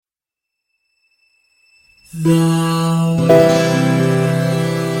The world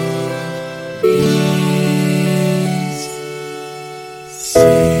is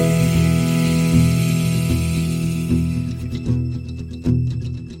saved.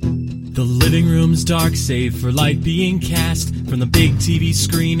 The living room's dark save for light being cast from the big TV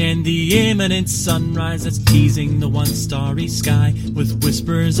screen and the imminent sunrise that's teasing the one starry sky with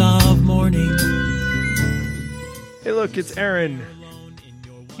whispers of morning. Hey, look, it's Aaron.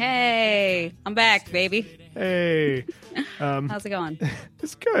 Hey, I'm back, baby. Hey. How's it going?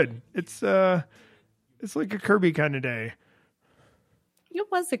 It's good. It's like a Kirby kind of day. It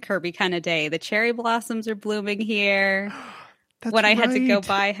was a Kirby kind of day. The cherry blossoms are blooming here. That's when I had right. to go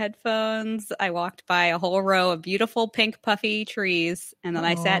buy headphones, I walked by a whole row of beautiful pink puffy trees, and then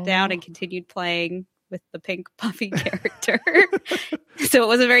I sat down and continued playing with the pink puffy character. So it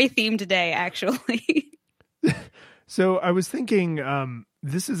was a very themed day, actually. So I was thinking,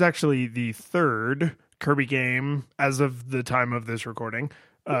 this is actually the third Kirby game as of the time of this recording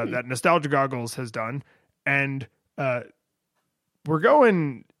that Nostalgia Goggles has done. And we're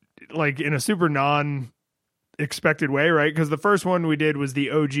going like in a super non-expected way, right? Because the first one we did was the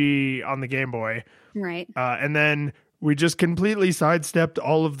OG on the Game Boy. Right. And then we just completely sidestepped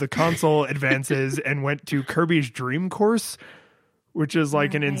all of the console advances and went to Kirby's Dream Course, which is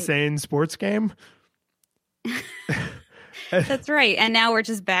like an insane sports game. That's right. And now we're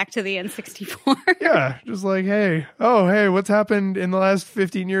just back to the N64. Yeah, just like, hey, what's happened in the last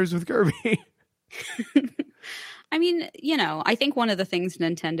 15 years with Kirby? I mean, I think one of the things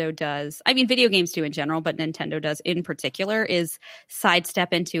Nintendo does, I mean, video games do in general, but Nintendo does in particular, is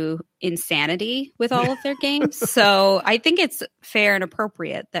sidestep into insanity with all of their games. So I think it's fair and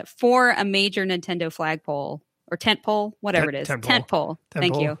appropriate that for a major Nintendo flagpole, or tentpole, whatever it is. Tentpole.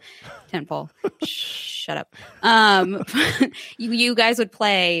 Thank you. Tentpole. Shut up. You guys would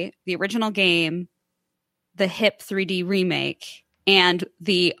play the original game, the hip 3D remake, and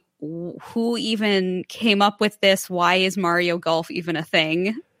the who even came up with this, why is Mario Golf even a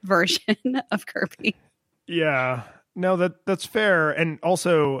thing version of Kirby. Yeah. No, that's fair. And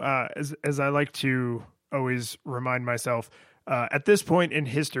also, as I like to always remind myself, at this point in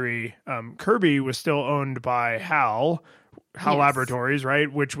history, Kirby was still owned by HAL yes. Laboratories,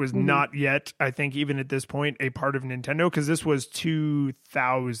 right? Which was not yet, I think, even at this point, a part of Nintendo, because this was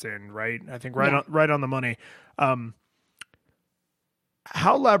 2000, right? I think right on the money.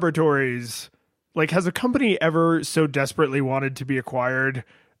 HAL Laboratories, like, has a company ever so desperately wanted to be acquired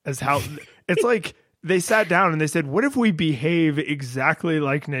as HAL? It's like they sat down and they said, what if we behave exactly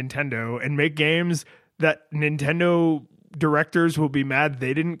like Nintendo and make games that Nintendo directors will be mad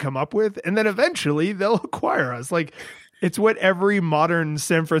they didn't come up with, and then eventually they'll acquire us. Like, it's what every modern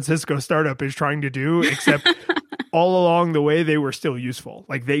San Francisco startup is trying to do, except all along the way they were still useful.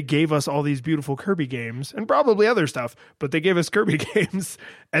 Like, they gave us all these beautiful Kirby games and probably other stuff, but they gave us Kirby games,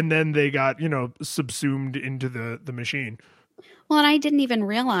 and then they got, subsumed into the machine. Well, and I didn't even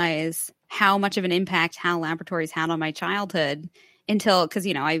realize how much of an impact HAL Laboratories had on my childhood until, because,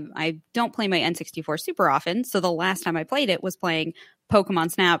 I don't play my N64 super often. So the last time I played it was playing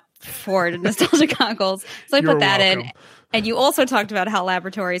Pokemon Snap for Nostalgia Goggles. So I put that in. And you also talked about HAL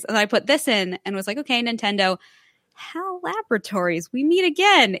Laboratories. And I put this in and was like, okay, Nintendo, HAL Laboratories, we meet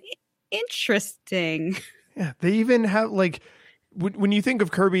again. Interesting. Yeah, they even have, like, when you think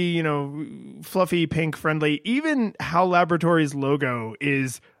of Kirby, fluffy, pink, friendly, even HAL Laboratories logo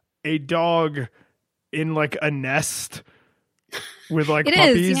is a dog in, like, a nest with like it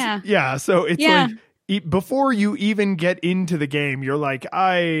puppies. Is, yeah. So it's like before you even get into the game, you're like,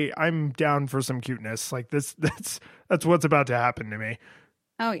 I'm down for some cuteness. Like that's what's about to happen to me.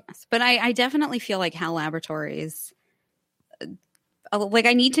 Oh yes. But I definitely feel like HAL Laboratories, like,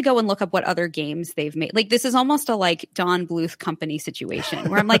 I need to go and look up what other games they've made. Like, this is almost a like Don Bluth company situation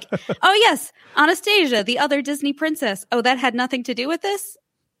where I'm like, oh yes, Anastasia, the other Disney princess. Oh, that had nothing to do with this?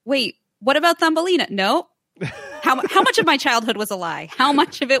 Wait, what about Thumbelina? No. How much of my childhood was a lie? How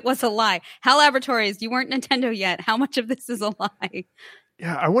much of it was a lie? HAL Laboratories, you weren't Nintendo yet. How much of this is a lie?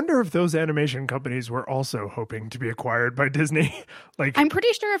 Yeah, I wonder if those animation companies were also hoping to be acquired by Disney. Like, I'm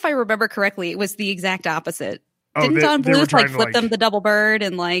pretty sure if I remember correctly, it was the exact opposite. Didn't Don Bluth like flip them the double bird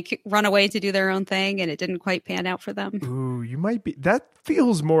and like run away to do their own thing, and it didn't quite pan out for them? Ooh, you might be. That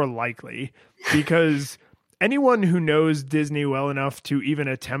feels more likely because anyone who knows Disney well enough to even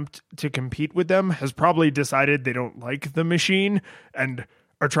attempt to compete with them has probably decided they don't like the machine and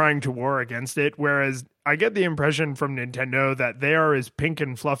are trying to war against it. Whereas I get the impression from Nintendo that they are as pink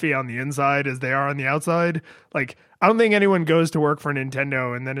and fluffy on the inside as they are on the outside. Like, I don't think anyone goes to work for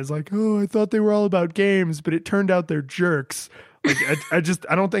Nintendo and then is like, oh, I thought they were all about games, but it turned out they're jerks. Like,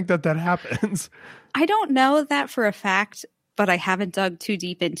 I don't think that happens. I don't know that for a fact, but I haven't dug too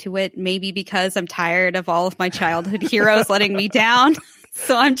deep into it. Maybe because I'm tired of all of my childhood heroes letting me down.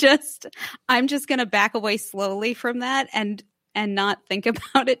 So I'm just going to back away slowly from that and not think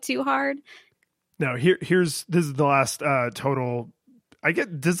about it too hard. No, this is the last total.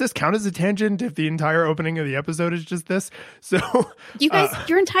 Does this count as a tangent if the entire opening of the episode is just this? So you guys,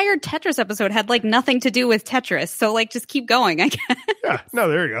 your entire Tetris episode had like nothing to do with Tetris. So like, just keep going, I guess. Yeah, no,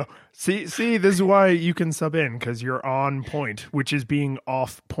 there you go. See, this is why you can sub in, because you're on point, which is being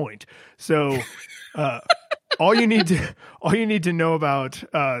off point. So all you need to know about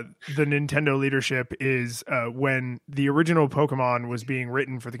the Nintendo leadership is when the original Pokemon was being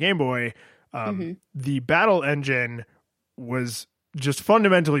written for the Game Boy, the battle engine was just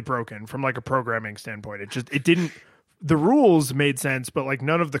fundamentally broken from like a programming standpoint. It didn't, the rules made sense, but like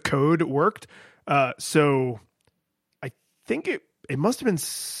none of the code worked. So I think it must have been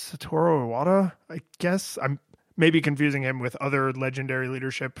Satoru Iwata, I guess. I'm maybe confusing him with other legendary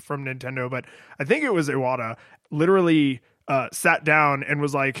leadership from Nintendo, but I think it was Iwata literally sat down and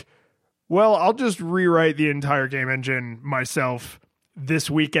was like, well, I'll just rewrite the entire game engine myself this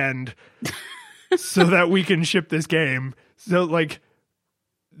weekend so that we can ship this game. So like,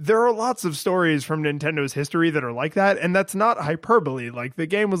 there are lots of stories from Nintendo's history that are like that, and that's not hyperbole. Like,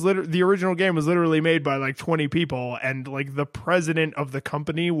 the original game was literally made by like 20 people, and like the president of the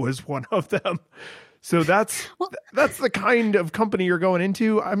company was one of them. So that's the kind of company you're going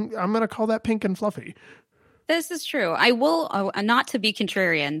into. I'm going to call that pink and fluffy. This is true. I will, not to be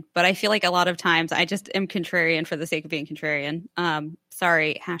contrarian, but I feel like a lot of times I just am contrarian for the sake of being contrarian.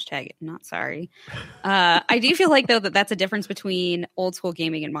 Sorry, hashtag not sorry. I do feel like, though, that's a difference between old school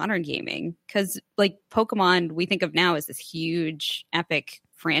gaming and modern gaming. Because, like, Pokemon, we think of now as this huge, epic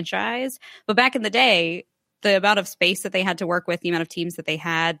franchise. But back in the day, the amount of space that they had to work with, the amount of teams that they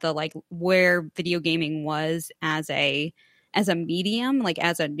had, the, like, where video gaming was as a medium, like,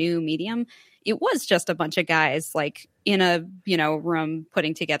 as a new medium, it was just a bunch of guys like in a, room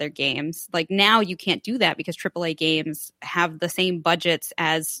putting together games. Like now you can't do that because AAA games have the same budgets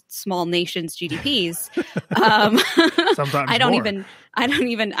as small nations' GDPs. Sometimes I don't more.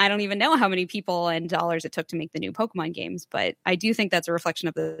 even know how many people and dollars it took to make the new Pokemon games, but I do think that's a reflection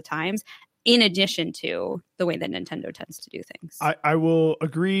of the times, in addition to the way that Nintendo tends to do things. I will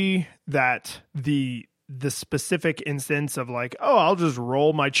agree that the specific instance of like, oh, I'll just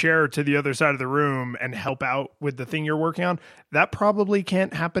roll my chair to the other side of the room and help out with the thing you're working on, that probably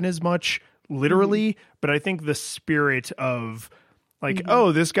can't happen as much literally. But I think the spirit of like,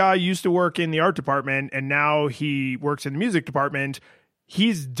 oh, this guy used to work in the art department and now he works in the music department.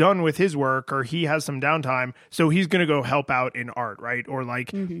 He's done with his work, or he has some downtime, so he's going to go help out in art, right? Or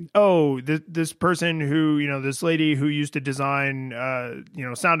like, oh, this person who, this lady who used to design,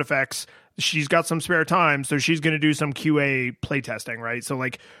 sound effects, she's got some spare time, so she's going to do some QA playtesting, right? So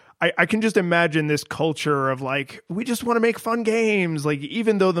like, I can just imagine this culture of like, we just want to make fun games, like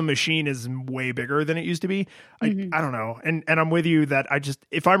even though the machine is way bigger than it used to be. I don't know, and I'm with you that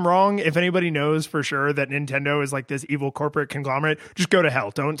if I'm wrong, if anybody knows for sure that Nintendo is like this evil corporate conglomerate, just go to hell.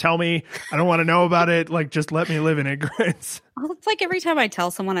 Don't tell me. I don't want to know about it. Like, just let me live in ignorance. Well, it's like every time I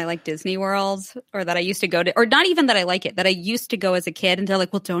tell someone I like Disney World, or that I used to go to, or not even that I like it, that I used to go as a kid, and they're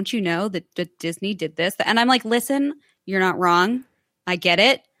like, well, don't you know that Disney did this? And I'm like, listen, you're not wrong. I get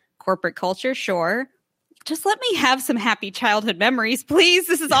it. Corporate culture, sure. Just let me have some happy childhood memories, please.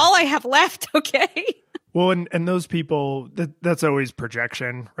 This is all I have left, okay? Well, and those people, that's always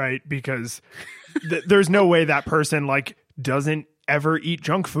projection, right? Because there's no way that person like doesn't ever eat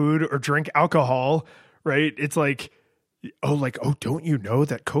junk food or drink alcohol, right? It's like, oh, don't you know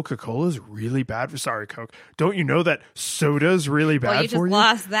that Coca-Cola is really bad for, sorry, Coke. Don't you know that soda is really bad for you? Well, you just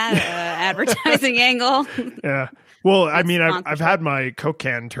lost that advertising angle. Yeah. Well, I mean, I've had my Coke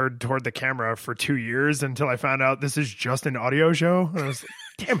can turned toward the camera for 2 years until I found out this is just an audio show. And I was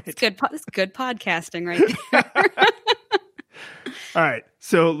like, damn it. It's good podcasting right there. All right.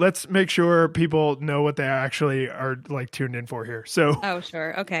 So let's make sure people know what they actually are like tuned in for here. So, oh,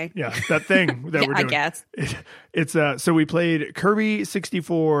 sure. Okay. Yeah. That thing that we're doing. I guess. It's so we played Kirby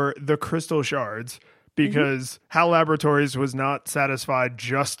 64, The Crystal Shards, because HAL Laboratories was not satisfied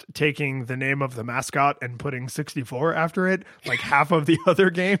just taking the name of the mascot and putting 64 after it, like half of the other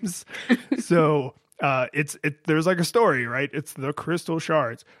games. So there's like a story, right? It's The Crystal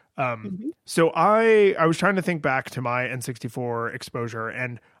Shards. So I was trying to think back to my N64 exposure,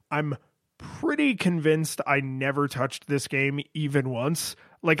 and I'm pretty convinced I never touched this game even once.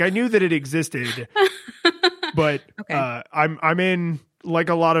 Like, I knew that it existed, but I'm in like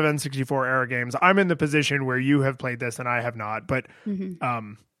a lot of N64 era games, I'm in the position where you have played this and I have not, but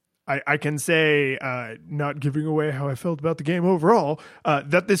I can say, not giving away how I felt about the game overall,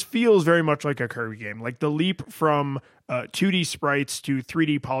 that this feels very much like a Kirby game. Like the leap from 2D sprites to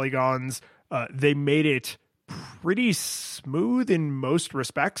 3D polygons, they made it pretty smooth in most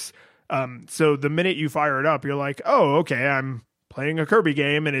respects. So the minute you fire it up, you're like, oh, okay, I'm playing a Kirby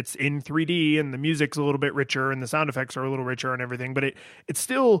game and it's in 3D and the music's a little bit richer and the sound effects are a little richer and everything, but it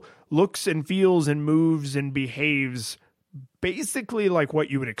still looks and feels and moves and behaves basically like what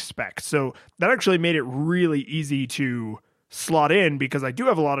you would expect. So that actually made it really easy to slot in because I do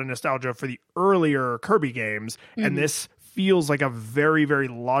have a lot of nostalgia for the earlier Kirby games, and this feels like a very, very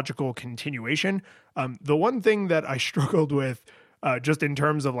logical continuation. The one thing that I struggled with just in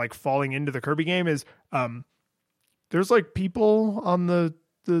terms of like falling into the Kirby game is there's like people on the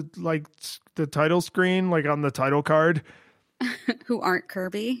title screen, like on the title card who aren't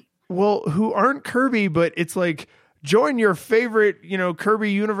Kirby. Well, who aren't Kirby, but it's like, join your favorite,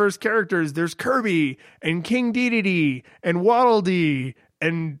 Kirby universe characters. There's Kirby and King Dedede and Waddle Dee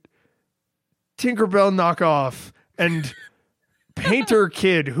and Tinkerbell knockoff and Painter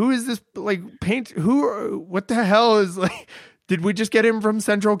Kid. Who is this? Like what the hell is like, did we just get him from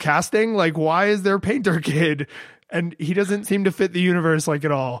Central Casting? Like, why is there Painter Kid? And he doesn't seem to fit the universe like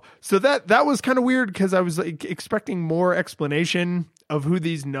at all. So that was kind of weird because I was like expecting more explanation of who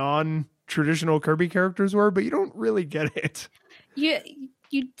these non-traditional Kirby characters were, but you don't really get it.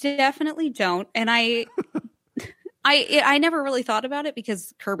 You definitely don't. And I never really thought about it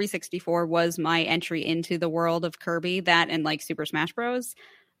because Kirby 64 was my entry into the world of Kirby, that and like Super Smash Bros.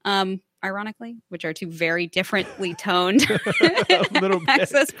 Ironically, which are two very differently toned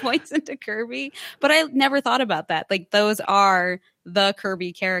access points into Kirby. But I never thought about that. Like, those are the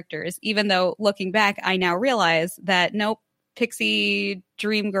Kirby characters, even though looking back, I now realize that nope, Pixie,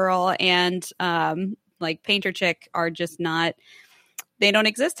 Dream Girl, and like Painter Chick are just not, they don't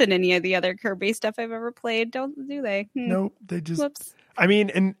exist in any of the other Kirby stuff I've ever played, do they? Nope, they just, whoops. I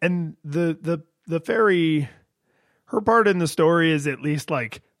mean, and the fairy, her part in the story is at least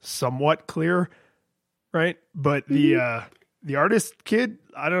like somewhat clear, right? But the artist kid,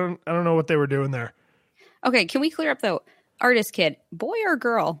 I don't know what they were doing there. Okay, can we clear up though? Artist kid, boy or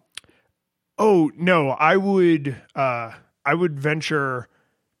girl? Oh no, I would venture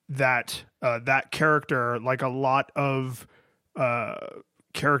that that character, like a lot of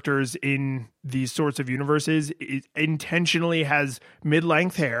characters in these sorts of universes, it intentionally has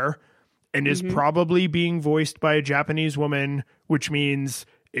mid-length hair and is probably being voiced by a Japanese woman, which means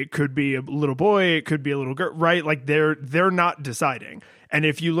it could be a little boy, it could be a little girl, right? Like they're not deciding. And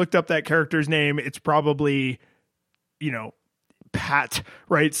if you looked up that character's name, it's probably, Pat,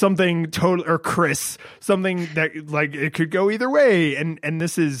 right? Something total, or Chris, something that like it could go either way. And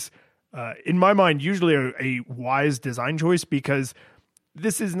this is, in my mind, usually a wise design choice because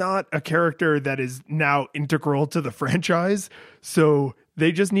this is not a character that is now integral to the franchise. So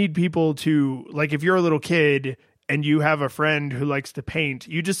they just need people to, like, if you're a little kid and you have a friend who likes to paint,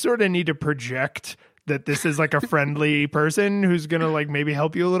 you just sort of need to project that this is like a friendly person who's going to like maybe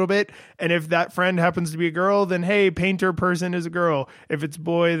help you a little bit. And if that friend happens to be a girl, then hey, painter person is a girl. If it's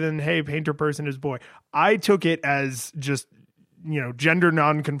boy, then hey, painter person is boy. I took it as just, gender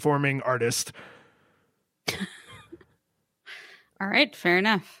non-conforming artist. All right, fair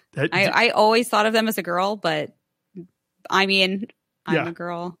enough. I always thought of them as a girl, but I mean, I'm a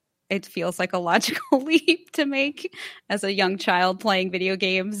girl. It feels like a logical leap to make as a young child playing video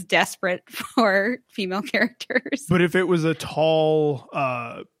games, desperate for female characters. But if it was a tall,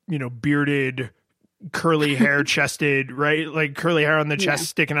 bearded, curly hair chested, right? Like curly hair on the chest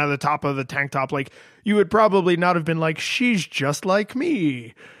sticking out of the top of the tank top, like you would probably not have been like, she's just like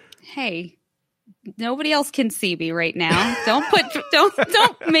me. Hey, nobody else can see me right now. Don't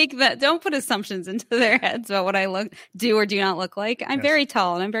put assumptions into their heads about what I do or do not look like. I'm very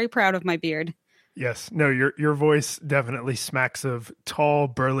tall and I'm very proud of my beard. Yes. No, your voice definitely smacks of tall,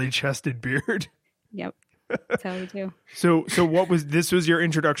 burly chested beard. Yep. That's how we do. So this was your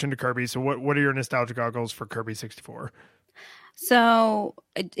introduction to Kirby. So what are your nostalgia goggles for Kirby 64? So,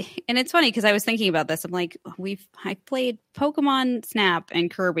 and it's funny because I was thinking about this. I'm like, I played Pokemon Snap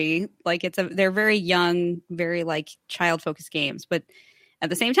and Kirby. Like they're very young, very like child focused games. But at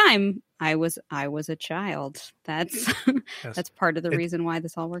the same time, I was a child. That's that's part of the reason why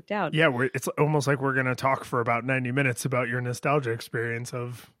this all worked out. Yeah, it's almost like we're going to talk for about 90 minutes about your nostalgia experience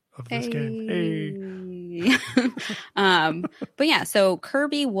of this game. Hey. But yeah, so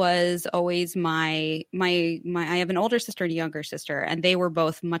Kirby was always my I have an older sister and a younger sister, and they were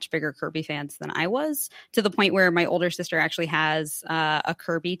both much bigger Kirby fans than I was, to the point where my older sister actually has a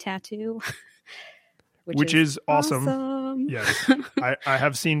Kirby tattoo. Which is awesome. Yes. I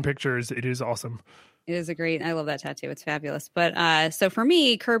have seen pictures. It is awesome. It is I love that tattoo. It's fabulous. But so for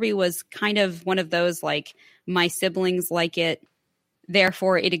me, Kirby was kind of one of those, like, my siblings like it,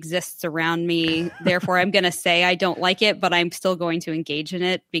 therefore it exists around me. Therefore I'm going to say I don't like it, but I'm still going to engage in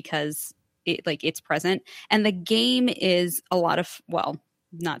it because it's present. And the game is a lot of, well,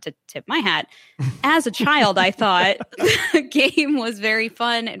 not to tip my hat, as a child, I thought the game was very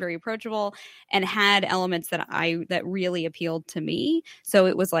fun and very approachable and had elements that really appealed to me. So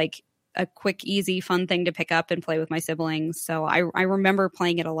it was like a quick, easy, fun thing to pick up and play with my siblings. So I remember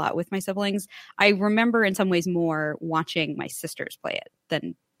playing it a lot with my siblings. I remember in some ways more watching my sisters play it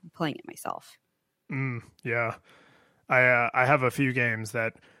than playing it myself. Yeah. I have a few games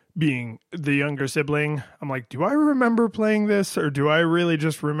that, being the younger sibling, I'm like, do I remember playing this, or do I really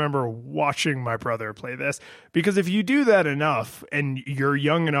just remember watching my brother play this? Because if you do that enough and you're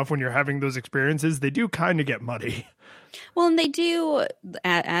young enough when you're having those experiences, they do kind of get muddy. Well, and they do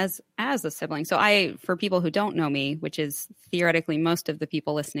as a sibling. So for people who don't know me, which is theoretically most of the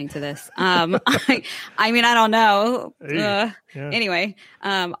people listening to this, I mean, I don't know. Anyway,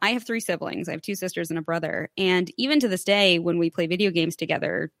 I have 3 siblings. I have 2 sisters and a brother. And even to this day, when we play video games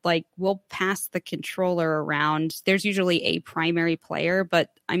together, like, we'll pass the controller around. There's usually a primary player, but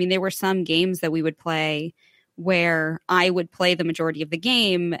I mean, there were some games that we would play where I would play the majority of the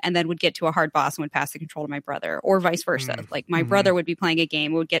game and then would get to a hard boss and would pass the control to my brother, or vice versa. Like, my brother would be playing a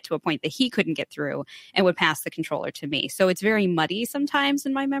game, would get to a point that he couldn't get through and would pass the controller to me. So it's very muddy sometimes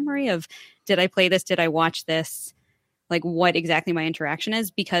in my memory of, did I play this? Did I watch this? Like, what exactly my interaction is,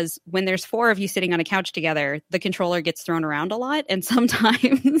 because when there's 4 of you sitting on a couch together, the controller gets thrown around a lot. And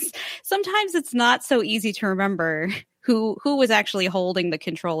sometimes it's not so easy to remember who was actually holding the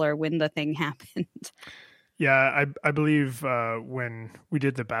controller when the thing happened. Yeah, I believe when we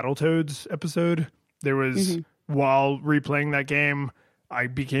did the Battletoads episode, there was, while replaying that game, I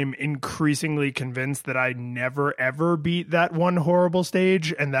became increasingly convinced that I never, ever beat that one horrible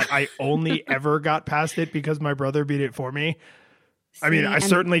stage, and that I only ever got past it because my brother beat it for me. I mean, I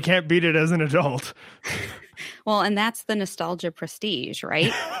certainly can't beat it as an adult. Well, and that's the nostalgia prestige,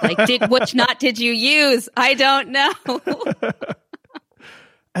 right? Like, did you use? I don't know.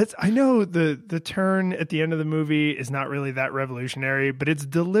 I know the turn at the end of the movie is not really that revolutionary, but it's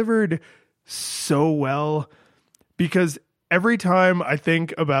delivered so well, because every time I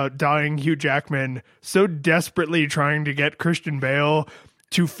think about dying Hugh Jackman so desperately trying to get Christian Bale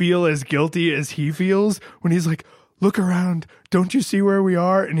to feel as guilty as he feels when he's like, look around, don't you see where we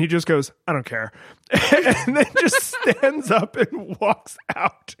are? And he just goes, I don't care. And then just stands up and walks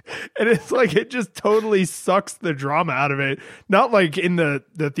out. And it's like, it just totally sucks the drama out of it. Not like in the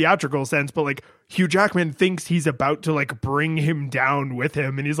theatrical sense, but like, Hugh Jackman thinks he's about to, like, bring him down with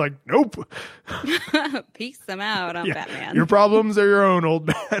him. And he's like, nope. Peace them out on Batman. Your problems are your own, old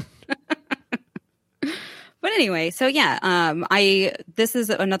man. But anyway, so yeah, this is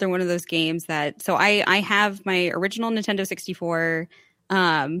another one of those games that, so I have my original Nintendo 64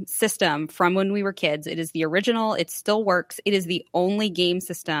 system from when we were kids. It is the original. It still works. It is the only game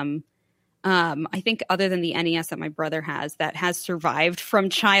system, I think, other than the NES that my brother has, that has survived from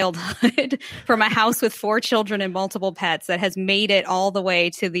childhood, from a house with 4 children and multiple pets, that has made it all the way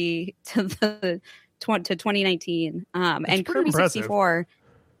to 2019. And Kirby impressive. 64.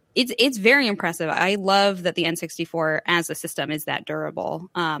 It's very impressive. I love that the N64 as a system is that durable.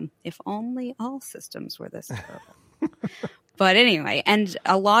 If only all systems were this durable. But anyway, and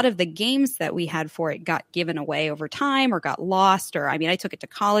a lot of the games that we had for it got given away over time or got lost. Or, I mean, I took it to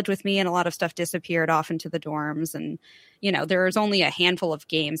college with me and a lot of stuff disappeared off into the dorms. And, you know, there's only a handful of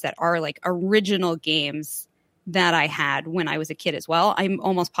games that are like original games that I had when I was a kid as well. I'm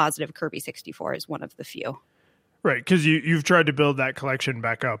almost positive Kirby 64 is one of the few. Right, because you've tried to build that collection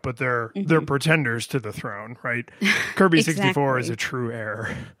back up, but they're pretenders to the throne, right? Kirby Exactly. 64 is a true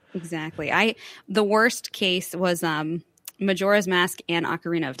heir. Exactly. The worst case was Majora's Mask and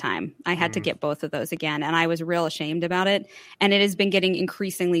Ocarina of Time. I had to get both of those again, and I was real ashamed about it. And it has been getting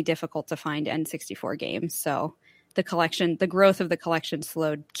increasingly difficult to find N64 games. So the growth of the collection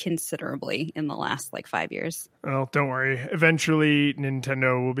slowed considerably in the last 5 years. Well, don't worry. Eventually,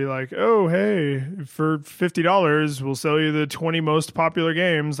 Nintendo will be like, oh, hey, for $50, we'll sell you the 20 most popular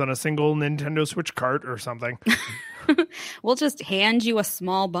games on a single Nintendo Switch cart or something. We'll just hand you a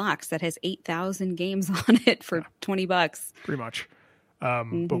small box that has 8,000 games on it for $20. Pretty much.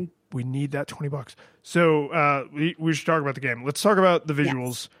 But We need that $20. So we should talk about the game. Let's talk about the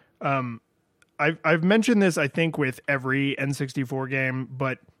visuals. Yes. I've mentioned this, I think, with every N64 game,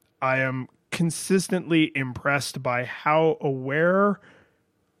 but I am consistently impressed by how aware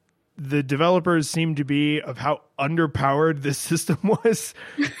the developers seem to be of how underpowered this system was.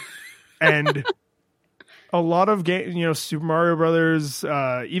 And a lot of games, Super Mario Brothers,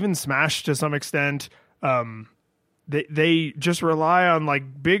 even Smash to some extent, they just rely on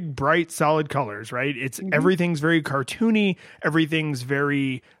like big, bright, solid colors, right? It's everything's very cartoony. Everything's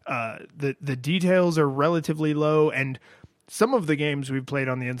very, the details are relatively low. And some of the games we've played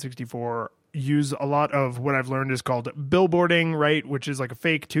on the N64 use a lot of what I've learned is called billboarding, right? Which is like a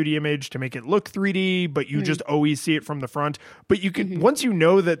fake 2D image to make it look 3D, but you just always see it from the front. But you can, once you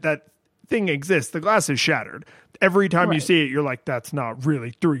know that thing exists, the glass is shattered. Every time you see it, you're like, that's not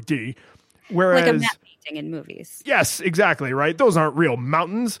really 3D. Whereas, like a map painting in movies. Yes, exactly, right? Those aren't real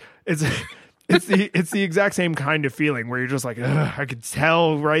mountains. It's the exact same kind of feeling where you're just like, I could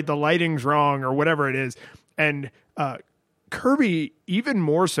tell, right? The lighting's wrong or whatever it is. And Kirby, even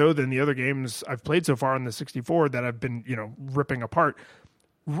more so than the other games I've played so far on the 64 that I've been, ripping apart,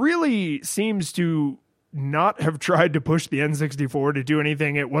 really seems to not have tried to push the N64 to do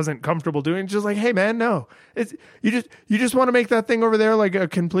anything it wasn't comfortable doing. It's just like, hey man, no, it's you just want to make that thing over there like a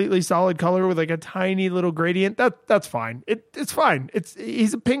completely solid color with like a tiny little gradient. That's fine. It's fine.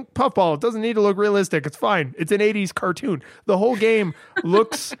 He's a pink puffball. It doesn't need to look realistic. It's fine. It's an 80s cartoon. The whole game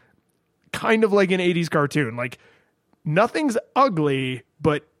looks kind of like an 80s cartoon. Like nothing's ugly,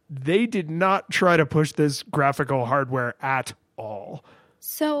 but they did not try to push this graphical hardware at all.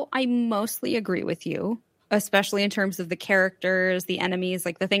 So I mostly agree with you, especially in terms of the characters, the enemies,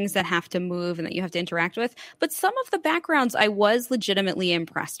 like the things that have to move and that you have to interact with. But some of the backgrounds I was legitimately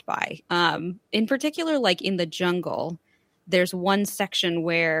impressed by. In particular, like in the jungle, there's one section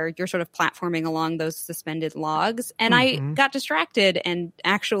where you're sort of platforming along those suspended logs. And I got distracted and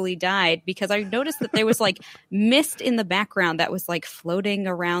actually died because I noticed that there was like mist in the background that was like floating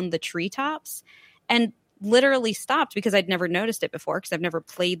around the treetops. And literally stopped because I'd never noticed it before because I've never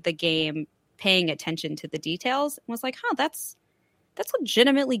played the game paying attention to the details and was like, that's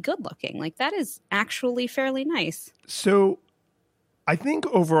legitimately good looking. Like that is actually fairly nice. So I think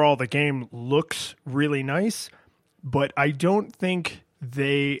overall the game looks really nice, but I don't think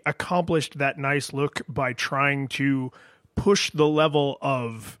they accomplished that nice look by trying to push the level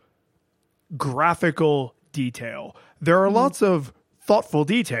of graphical detail. There are lots of thoughtful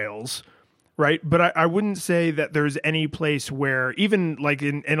details, right? But I wouldn't say that there's any place where even like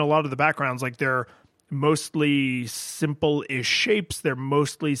in a lot of the backgrounds, like they're mostly simple-ish shapes. They're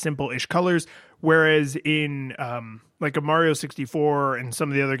mostly simple-ish colors. Whereas in like a Mario 64 and some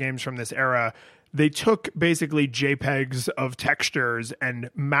of the other games from this era, they took basically JPEGs of textures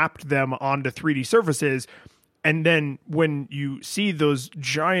and mapped them onto 3D surfaces. And then when you see those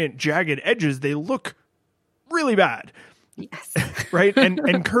giant jagged edges, they look really bad. Yes. Right.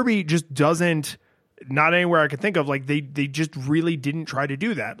 And Kirby just doesn't, not anywhere I could think of, like they just really didn't try to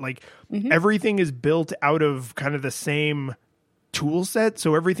do that. Like everything is built out of kind of the same tool set.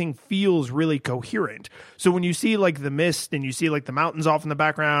 So everything feels really coherent. So when you see like the mist and you see like the mountains off in the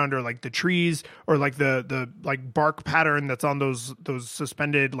background or like the trees or like the like bark pattern that's on those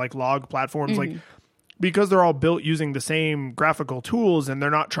suspended like log platforms, like because they're all built using the same graphical tools and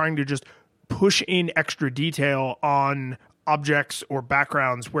they're not trying to just push in extra detail on objects or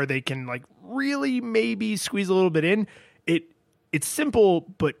backgrounds where they can like really maybe squeeze a little bit in. It's simple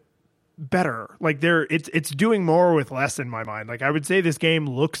but better. Like it's doing more with less in my mind. Like I would say this game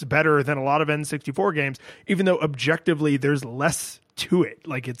looks better than a lot of N64 games, even though objectively there's less to it.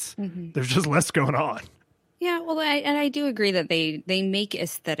 Like there's just less going on. Yeah, well, I do agree that they make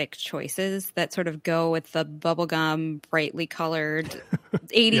aesthetic choices that sort of go with the bubblegum, brightly colored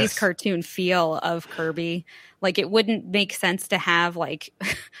 80s cartoon feel of Kirby. Like it wouldn't make sense to have like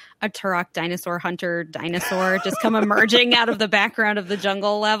a Turok dinosaur hunter dinosaur just come emerging out of the background of the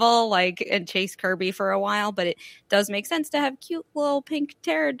jungle level, like and chase Kirby for a while. But it does make sense to have cute little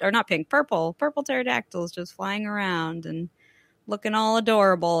purple pterodactyls just flying around and looking all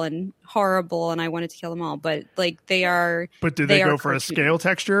adorable and horrible, and I wanted to kill them all. But like they are. But did they go for a scale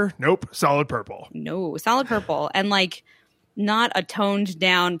texture? Nope, solid purple. No, solid purple, and like not a toned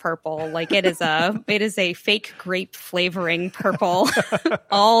down purple. Like it is a fake grape flavoring purple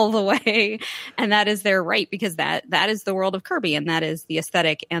all the way, and that is their right because that is the world of Kirby, and that is the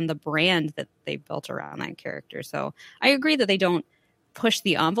aesthetic and the brand that they built around that character. So I agree that they don't push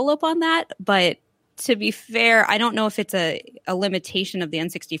the envelope on that, but to be fair, I don't know if it's a limitation of the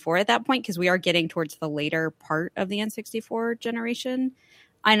N64 at that point because we are getting towards the later part of the N64 generation.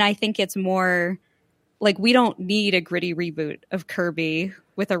 And I think it's more like we don't need a gritty reboot of Kirby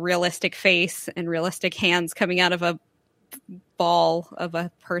with a realistic face and realistic hands coming out of a ball of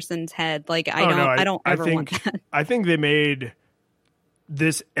a person's head. Like I don't ever want that. I think they made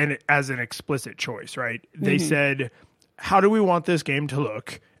this as an explicit choice, right? They said, how do we want this game to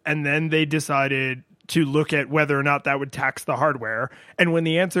look? And then they decided to look at whether or not that would tax the hardware. And when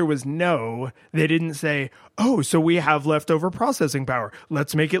the answer was no, they didn't say, oh, so we have leftover processing power.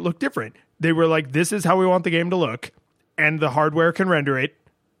 Let's make it look different. They were like, this is how we want the game to look, and the hardware can render it.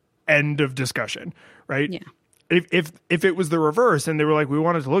 End of discussion, right? Yeah. If it was the reverse and they were like, we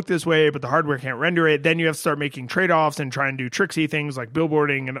want it to look this way, but the hardware can't render it, then you have to start making trade-offs and try and do tricksy things like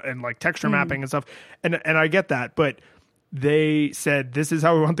billboarding and like texture mapping and stuff. And I get that, but they said, this is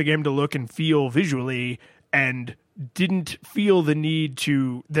how we want the game to look and feel visually, and didn't feel the need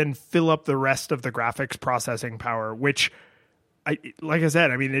to then fill up the rest of the graphics processing power, which, like I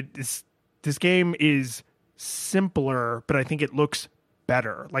said, I mean, this game is simpler, but I think it looks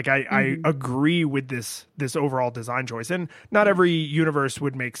better. Like I agree with this overall design choice, and not every universe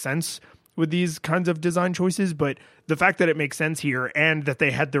would make sense with these kinds of design choices, but the fact that it makes sense here, and that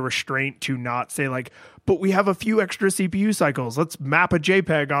they had the restraint to not say like, but we have a few extra CPU cycles, let's map a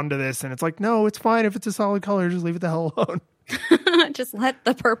JPEG onto this, and it's like, no, it's fine if it's a solid color, just leave it the hell alone. Just let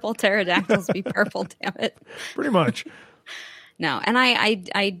the purple pterodactyls be purple, damn it. Pretty much. No, and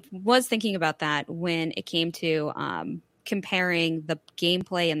I was thinking about that when it came to comparing the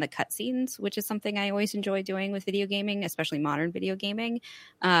gameplay and the cutscenes, which is something I always enjoy doing with video gaming, especially modern video gaming,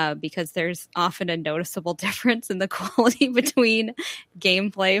 because there's often a noticeable difference in the quality between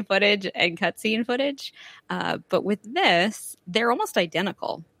gameplay footage and cutscene footage. But with this, they're almost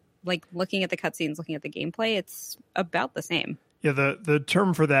identical. Like looking at the cutscenes, looking at the gameplay, it's about the same. Yeah, the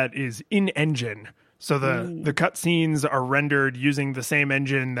term for that is in-engine. So the cutscenes are rendered using the same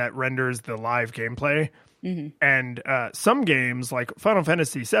engine that renders the live gameplay. Mm-hmm. And some games, like Final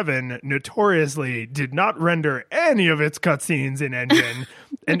Fantasy VII, notoriously did not render any of its cutscenes in engine,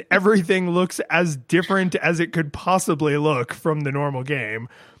 and everything looks as different as it could possibly look from the normal game.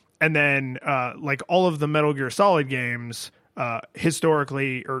 And then, like all of the Metal Gear Solid games,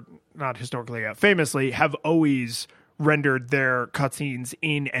 famously, have always rendered their cutscenes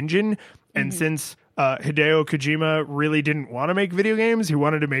in engine. And since Hideo Kojima really didn't want to make video games, he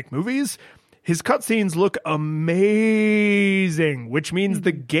wanted to make movies, his cutscenes look amazing, which means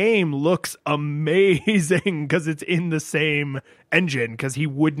the game looks amazing because it's in the same engine, because he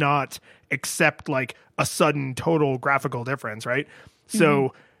would not accept like a sudden total graphical difference, right?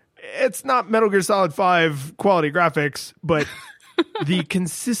 So it's not Metal Gear Solid 5 quality graphics, but the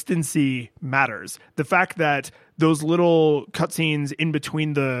consistency matters. The fact that those little cutscenes in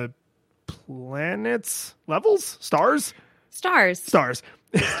between the planets, levels, stars. The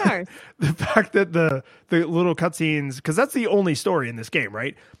fact that the little cutscenes, because that's the only story in this game,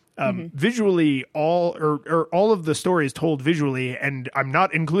 right? Visually, all of the story is told visually, and I'm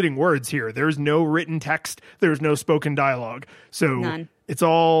not including words here. There's no written text. There's no spoken dialogue. So it's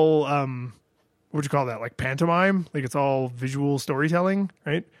all what'd you call that? Like pantomime? Like it's all visual storytelling,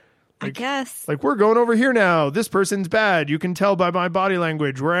 right? Like, I guess. Like, we're going over here now. This person's bad. You can tell by my body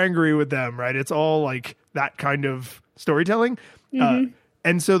language. We're angry with them, right? It's all like that kind of storytelling.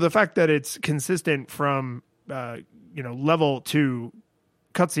 And so the fact that it's consistent from, level to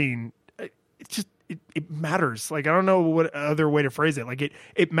cutscene, it matters. Like, I don't know what other way to phrase it. Like,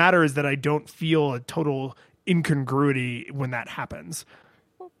 it matters that I don't feel a total incongruity when that happens.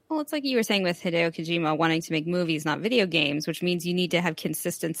 Well, it's like you were saying with Hideo Kojima wanting to make movies, not video games, which means you need to have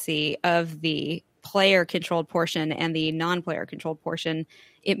consistency of the player-controlled portion and the non-player controlled portion.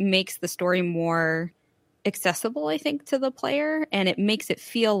 It makes the story more accessible, I think, to the player, and it makes it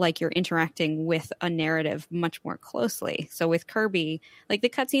feel like you're interacting with a narrative much more closely. So with Kirby, like the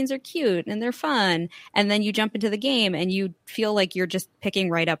cutscenes are cute and they're fun, and then you jump into the game and you feel like you're just picking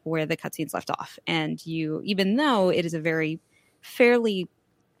right up where the cutscenes left off. And you, even though it is a very fairly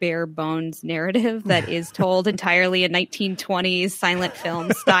bare bones narrative that is told entirely in 1920s silent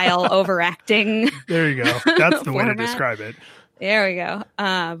film style overacting. There you go. That's the way to describe it. There we go.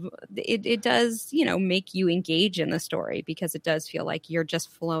 It does, make you engage in the story, because it does feel like you're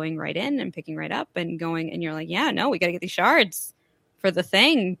just flowing right in and picking right up and going, and you're like, yeah, no, we got to get these shards for the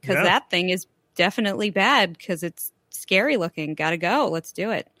thing, because that thing is definitely bad because it's scary looking. Got to go. Let's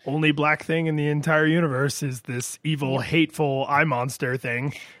do it. Only black thing in the entire universe is this evil, hateful eye monster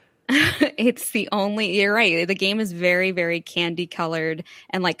thing. It's the only, you're right. The game is very, very candy colored,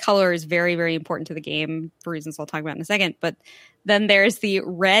 and like color is very, very important to the game for reasons I'll talk about in a second. But then there's the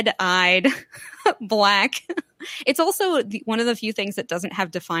red-eyed black It's also one of the few things that doesn't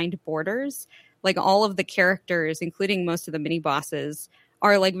have defined borders. Like all of the characters, including most of the mini bosses,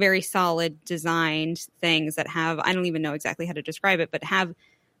 are like very solid designed things that have, I don't even know exactly how to describe it, but have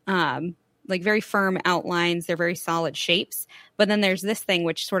like very firm outlines. They're very solid shapes. But then there's this thing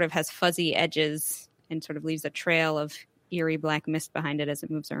which sort of has fuzzy edges and sort of leaves a trail of eerie black mist behind it as it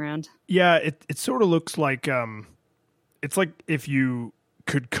moves around. Yeah, it sort of looks like it's like if you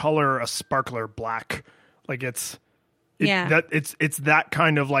could color a sparkler black. Like it's that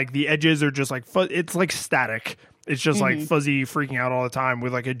kind of like the edges are just like it's like static. It's just like fuzzy freaking out all the time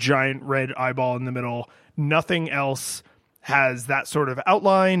with like a giant red eyeball in the middle. Nothing else has that sort of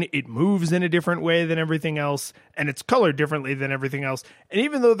outline. It moves in a different way than everything else, and it's colored differently than everything else. And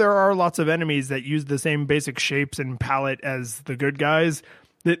even though there are lots of enemies that use the same basic shapes and palette as the good guys,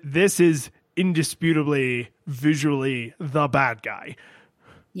 this is indisputably visually the bad guy.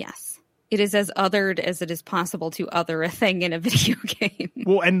 Yes. It is as othered as it is possible to other a thing in a video game.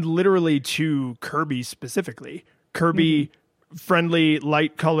 Well, and literally to Kirby specifically. Kirby, friendly,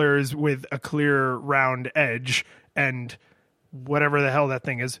 light colors with a clear, round edge, and whatever the hell that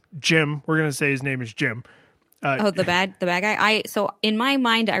thing is. Jim. We're going to say his name is Jim. The bad guy. So in my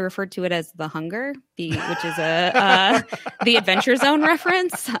mind, I referred to it as the Hunger, which is the Adventure Zone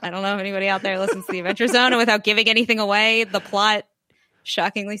reference. I don't know if anybody out there listens to the Adventure Zone, and without giving anything away, the plot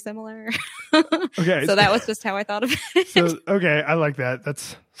shockingly similar. Okay, so that was just how I thought of it. So okay, I like that.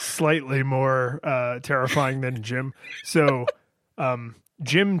 That's slightly more terrifying than Jim. So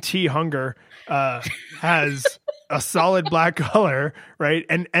Jim T. Hunger has a solid black color, right?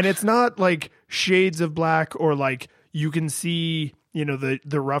 And it's not like shades of black or like you can see, you know,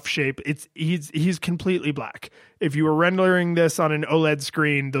 the rough shape. He's completely black. If you were rendering this on an OLED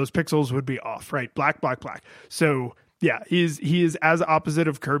screen, those pixels would be off, right? Black. So yeah, he is as opposite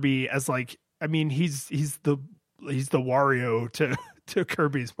of Kirby as like, I mean, he's the Wario to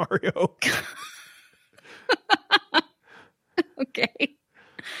Kirby's Mario. Okay.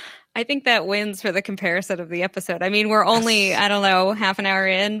 I think that wins for the comparison of the episode. I mean, we're only, I don't know, half an hour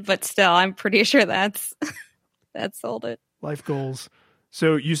in, but still, I'm pretty sure that sold it. Life goals.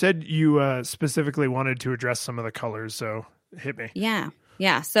 So you said you specifically wanted to address some of the colors, so hit me. Yeah.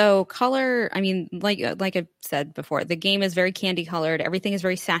 So color, I mean, like I said before, the game is very candy colored. Everything is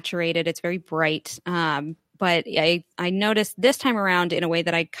very saturated. It's very bright. But I noticed this time around in a way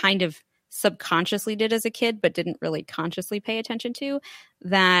that I kind of subconsciously did as a kid, but didn't really consciously pay attention to,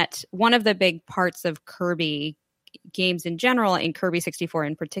 that one of the big parts of Kirby games in general, and Kirby 64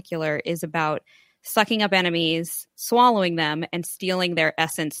 in particular, is about sucking up enemies, swallowing them, and stealing their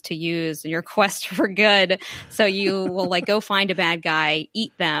essence to use in your quest for good. So you will like go find a bad guy,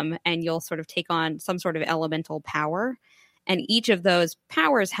 eat them, and you'll sort of take on some sort of elemental power. And each of those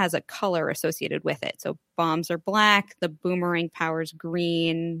powers has a color associated with it. So bombs are black, the boomerang power's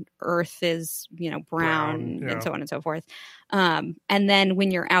green, earth is, brown, and so on and so forth. And then when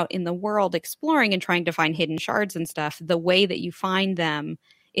you're out in the world exploring and trying to find hidden shards and stuff, the way that you find them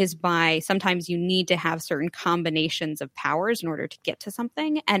is by sometimes you need to have certain combinations of powers in order to get to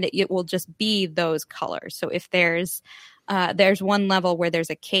something, and it will just be those colors. So if there's one level where there's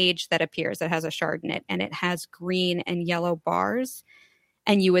a cage that appears that has a shard in it, and it has green and yellow bars,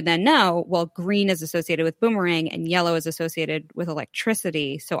 and you would then know, well, green is associated with boomerang and yellow is associated with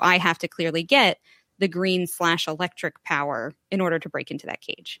electricity. So I have to clearly get the green/electric power in order to break into that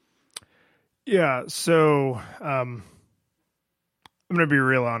cage. Yeah. So, I'm going to be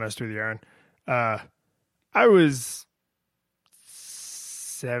real honest with you, Aaron. I was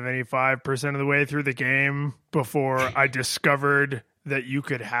 75% of the way through the game before I discovered that you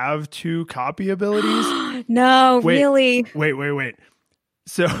could have 2 copy abilities. No, really? Wait.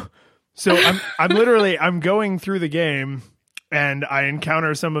 So I'm going through the game and I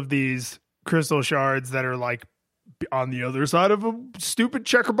encounter some of these crystal shards that are like on the other side of a stupid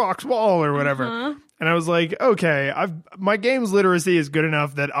checkerbox wall or whatever. Uh-huh. And I was like, okay, my game's literacy is good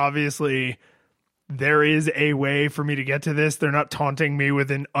enough that obviously there is a way for me to get to this. They're not taunting me with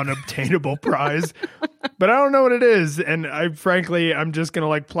an unobtainable prize, but I don't know what it is. And I'm just going to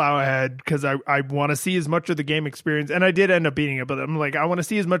like plow ahead because I want to see as much of the game experience. And I did end up beating it, but I'm like, I want to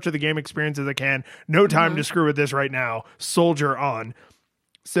see as much of the game experience as I can. No time to screw with this right now. Soldier on.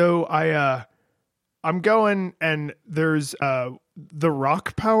 So I'm going, and there's the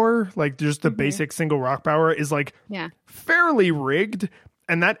rock power, like just the basic single rock power is like fairly rigged,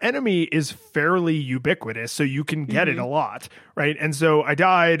 and that enemy is fairly ubiquitous, so you can get it a lot, right? And so I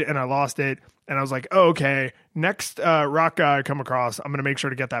died and I lost it, and I was like, oh, okay, next rock guy I come across, I'm going to make sure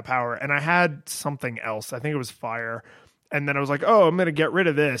to get that power. And I had something else. I think it was fire. And then I was like, oh, I'm going to get rid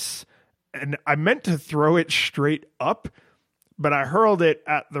of this. and I meant to throw it straight up, but I hurled it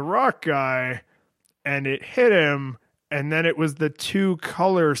at the rock guy and it hit him. And then it was the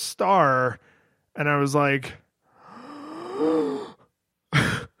 2-color star. And I was like,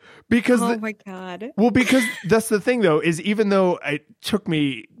 because oh my God. Well, because that's the thing, though, is even though it took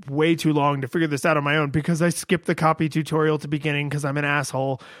me way too long to figure this out on my own, because I skipped the copy tutorial at the beginning because I'm an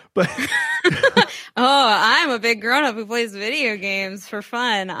asshole. But I'm a big grown-up who plays video games for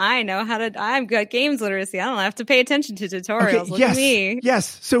fun. I know how to. I've got games literacy. I don't have to pay attention to tutorials. Look at me.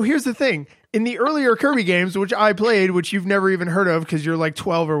 Yes. So here's the thing. In the earlier Kirby games, which I played, which you've never even heard of because you're like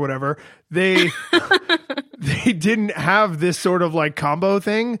 12 or whatever, they didn't have this sort of like combo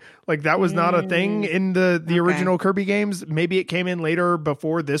thing. Like that was not a thing in the original Kirby games. Maybe it came in later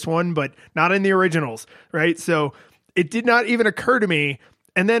before this one, but not in the originals, right? So it did not even occur to me.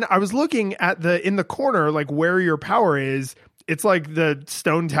 And then I was looking at in the corner, like where your power is. It's like the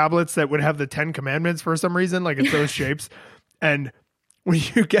stone tablets that would have the 10 commandments for some reason. Like it's those shapes. And when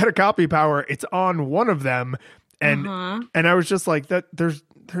you get a copy power, it's on one of them. And and I was just like, that there's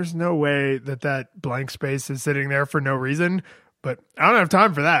no way that blank space is sitting there for no reason. But I don't have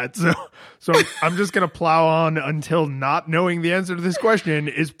time for that. So I'm just going to plow on until not knowing the answer to this question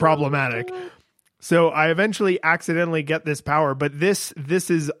is problematic. So I eventually accidentally get this power. But this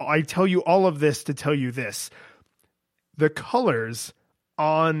is, I tell you all of this to tell you this. The colors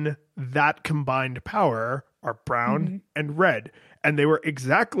on that combined power are brown and red. And they were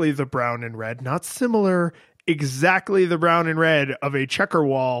exactly the brown and red, not similar, exactly the brown and red of a checker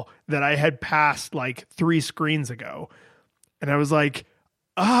wall that I had passed like 3 screens ago. And I was like,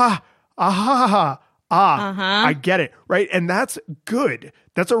 I get it, right? And that's good.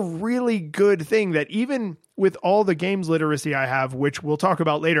 That's a really good thing that even with all the games literacy I have, which we'll talk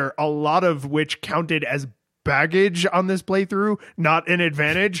about later, a lot of which counted as baggage on this playthrough, not an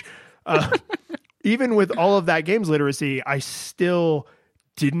advantage. Even with all of that games literacy, I still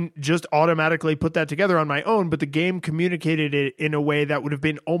didn't just automatically put that together on my own, but the game communicated it in a way that would have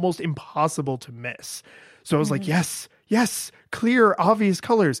been almost impossible to miss. So I was like, yes, clear, obvious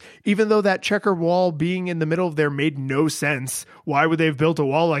colors. Even though that checker wall being in the middle of there made no sense. Why would they have built a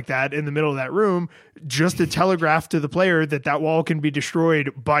wall like that in the middle of that room? Just to telegraph to the player that wall can be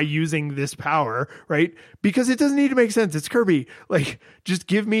destroyed by using this power, right? Because it doesn't need to make sense. It's Kirby. Like, just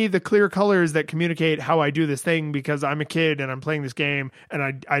give me the clear colors that communicate how I do this thing because I'm a kid and I'm playing this game and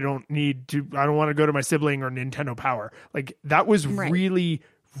I don't want to go to my sibling or Nintendo Power. Like, that was really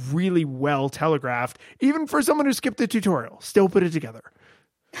well telegraphed, even for someone who skipped the tutorial, still put it together.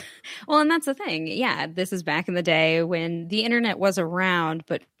 Well, and that's the thing. Yeah, this is back in the day when the internet was around,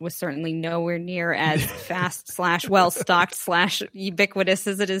 but was certainly nowhere near as fast / well-stocked / ubiquitous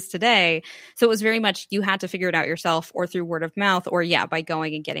as it is today. So it was very much you had to figure it out yourself or through word of mouth or, by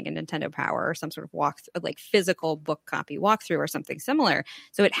going and getting a Nintendo Power or some sort of like physical book copy walkthrough or something similar.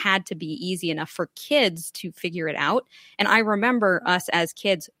 So it had to be easy enough for kids to figure it out. And I remember us as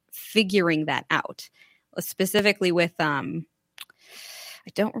kids figuring that out, specifically with I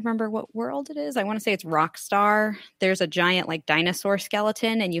don't remember what world it is. I want to say it's Rockstar. There's a giant like dinosaur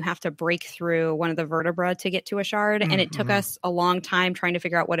skeleton and you have to break through one of the vertebrae to get to a shard. And it took us a long time trying to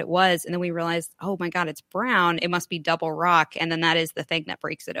figure out what it was. And then we realized, oh my God, it's brown. It must be double rock. And then that is the thing that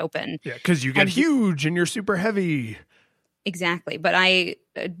breaks it open. Yeah, because you get huge and you're super heavy. Exactly. But I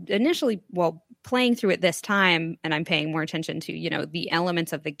initially, playing through it this time, and I'm paying more attention to, the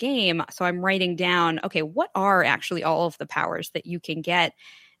elements of the game. So I'm writing down, okay, what are actually all of the powers that you can get?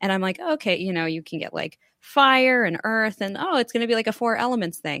 And I'm like, okay, you can get like fire and earth and, it's going to be like a 4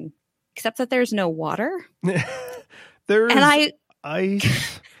 elements thing, except that there's no water. There's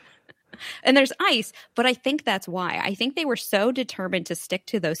ice. And there's ice. But I think that's why. I think they were so determined to stick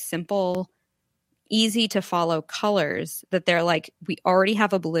to those simple, easy to follow colors that they're like, we already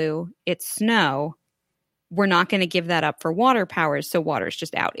have a blue, it's snow, we're not going to give that up for water powers, so water's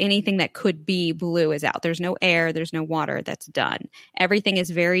just out. Anything that could be blue is out. There's no air, there's no water, that's done. Everything is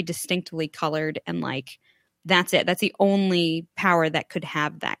very distinctly colored and like that's it. That's the only power that could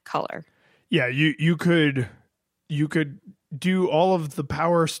have that color. Yeah, you could do all of the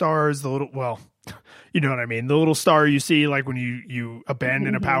power stars, the little you know what I mean, the little star you see like when you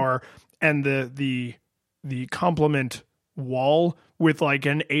abandon a power. And the complement wall with like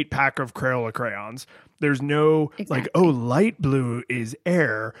an 8-pack of Crayola crayons. There's no light blue is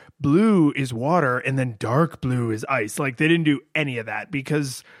air, blue is water, and then dark blue is ice. Like they didn't do any of that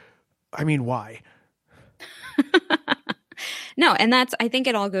because, why? No, and I think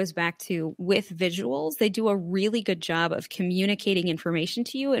it all goes back to with visuals, they do a really good job of communicating information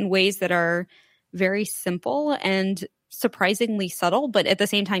to you in ways that are very simple and surprisingly subtle, but at the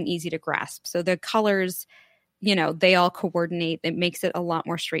same time easy to grasp. So the colors, they all coordinate. It makes it a lot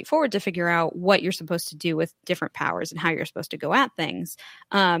more straightforward to figure out what you're supposed to do with different powers and how you're supposed to go at things.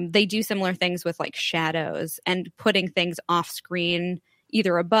 They do similar things with like shadows and putting things off screen,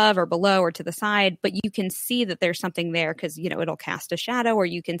 either above or below or to the side, but you can see that there's something there because, it'll cast a shadow or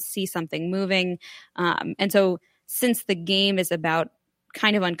you can see something moving. And so since the game is about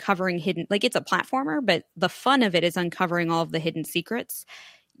kind of uncovering hidden, like it's a platformer, but the fun of it is uncovering all of the hidden secrets.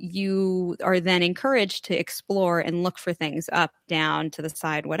 You are then encouraged to explore and look for things up, down, to the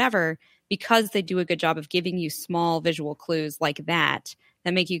side, whatever, because they do a good job of giving you small visual clues like that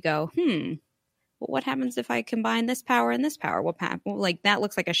make you go, well, what happens if I combine this power and this power? Like that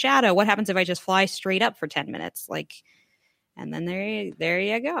looks like a shadow. What happens if I just fly straight up for 10 minutes? And then there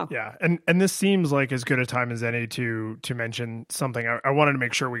you go. Yeah, and this seems like as good a time as any to mention something I wanted to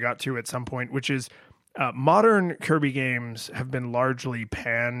make sure we got to at some point, which is modern Kirby games have been largely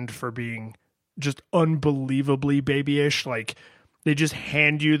panned for being just unbelievably babyish. Like they just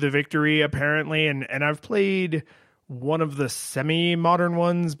hand you the victory apparently, and I've played one of the semi-modern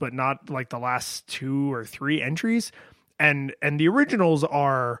ones, but not like the last 2 or 3 entries. And the originals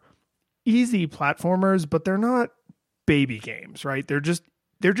are easy platformers, but they're not baby games, right? They're just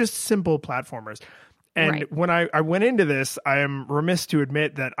simple platformers. And right. When I went into this, I am remiss to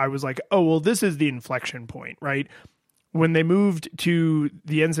admit that I was like, oh, well, this is the inflection point, right? When they moved to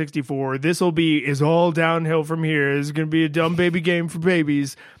the N64, is all downhill from here. It's going to be a dumb baby game for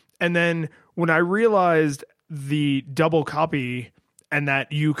babies. And then when I realized the double copy and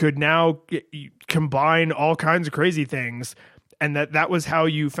that you could now combine all kinds of crazy things and that was how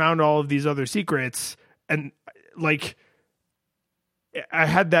you found all of these other secrets, and like I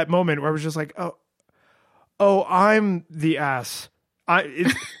had that moment where I was just like, oh, I'm the ass.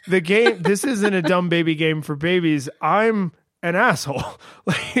 The game. This isn't a dumb baby game for babies. I'm an asshole.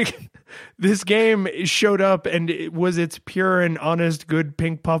 Like this game showed up and it was its pure and honest, good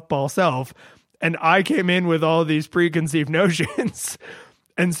pink puffball self, and I came in with all these preconceived notions.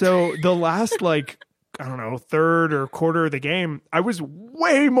 And so the last third or quarter of the game, I was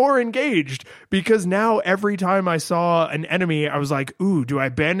way more engaged because now every time I saw an enemy, I was like, ooh, do I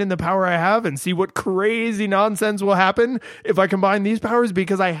abandon the power I have and see what crazy nonsense will happen if I combine these powers?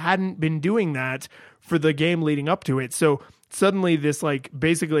 Because I hadn't been doing that for the game leading up to it. So suddenly this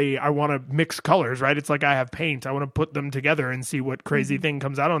basically I want to mix colors, right? It's like I have paint. I want to put them together and see what crazy thing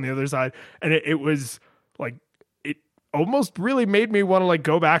comes out on the other side. And it was like, almost really made me want to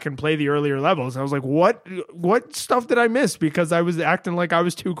go back and play the earlier levels. I was like, what stuff did I miss? Because I was acting like I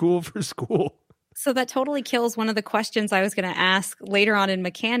was too cool for school. So that totally kills one of the questions I was going to ask later on in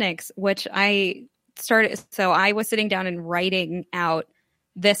mechanics, which I started. So I was sitting down and writing out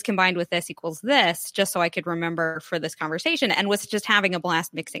this combined with this equals this, just so I could remember for this conversation, and was just having a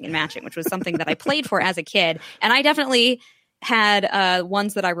blast mixing and matching, which was something that I played for as a kid. And I definitely had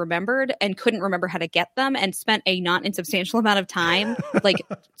ones that I remembered and couldn't remember how to get them, and spent a not insubstantial amount of time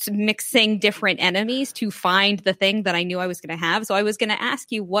mixing different enemies to find the thing that I knew I was going to have. So I was going to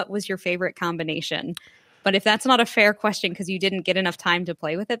ask you, what was your favorite combination? But if that's not a fair question because you didn't get enough time to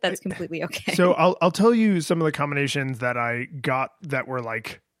play with it, that's completely okay. So I'll tell you some of the combinations that I got that were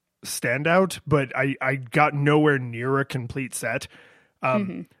standout, but I got nowhere near a complete set.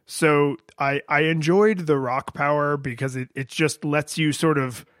 So I enjoyed the rock power because it just lets you sort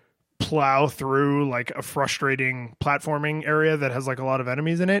of plow through a frustrating platforming area that has a lot of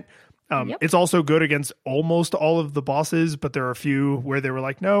enemies in it. It's also good against almost all of the bosses, but there are a few where they were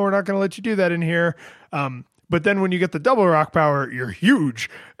like, no, we're not going to let you do that in here. But then when you get the double rock power, you're huge.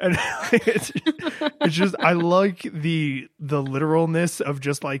 And it's just, I like the literalness of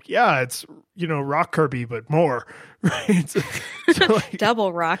just it's, rock Kirby, but more, right? So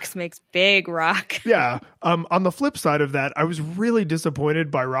double rocks makes big rock. Yeah. On the flip side of that, I was really disappointed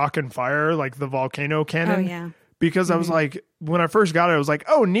by Rock and Fire, the volcano cannon. Oh, yeah. Because I was like, when I first got it, I was like,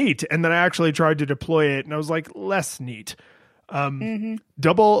 oh, neat. And then I actually tried to deploy it and I was like, less neat.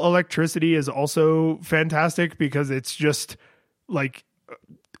 Double electricity is also fantastic because it's just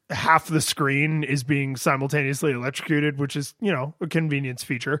half the screen is being simultaneously electrocuted, which is, a convenience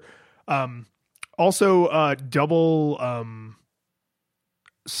feature. Also, double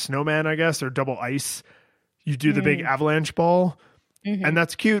snowman, I guess, or double ice. You do the big avalanche ball. And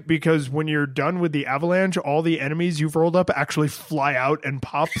that's cute because when you're done with the avalanche, all the enemies you've rolled up actually fly out and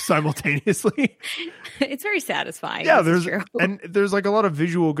pop simultaneously. It's very satisfying. Yeah, there's a lot of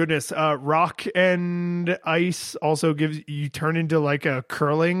visual goodness. Rock and ice also gives you turn into a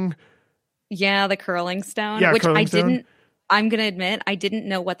curling. Yeah, the curling stone, yeah, which curling I stone. I'm going to admit, I didn't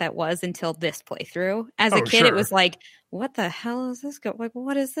know what that was until this playthrough. As a kid, sure. It was like, what the hell is this? Like,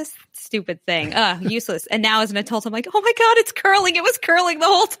 what is this stupid thing? Useless. And now as an adult, I'm like, oh my God, it's curling. It was curling the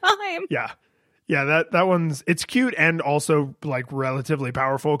whole time. Yeah. Yeah, that one's, it's cute and also like relatively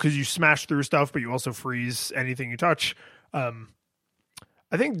powerful because you smash through stuff, but you also freeze anything you touch.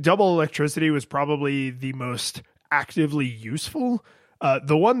 I think double electricity was probably the most actively useful.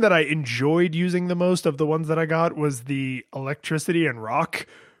 The one that I enjoyed using the most of the ones that I got was the electricity and rock,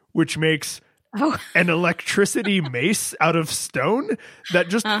 which makes an electricity mace out of stone that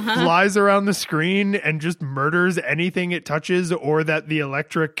just flies around the screen and just murders anything it touches, or that the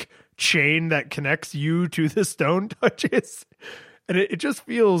electric chain that connects you to the stone touches. And it just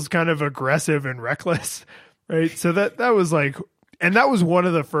feels kind of aggressive and reckless, right? So that was like, and that was one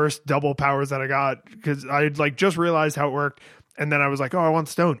of the first double powers that I got because I like just realized how it worked. And then I was like, oh, I want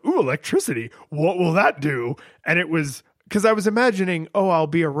stone. Ooh, electricity. What will that do? And it was because I was imagining, oh, I'll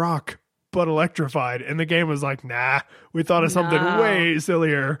be a rock, but electrified. And the game was like, nah, we thought of something way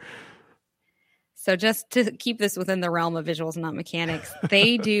sillier. So just to keep this within the realm of visuals, not mechanics,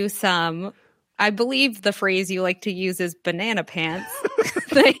 they do some, I believe the phrase you like to use is banana pants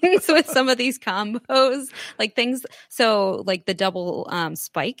things with some of these combos, like things. So like the double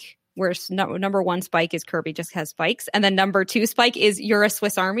spike, where number one spike is Kirby just has spikes. And then number two spike is you're a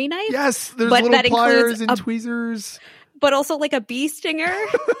Swiss Army knife. Yes, there's little pliers and tweezers. But also like a bee stinger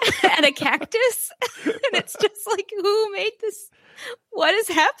and a cactus. And it's just like, who made this? What is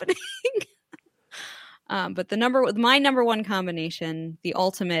happening? But my number one combination, the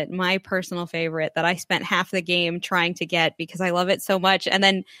ultimate, my personal favorite that I spent half the game trying to get because I love it so much. And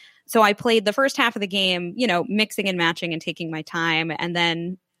then, so I played the first half of the game, mixing and matching and taking my time. And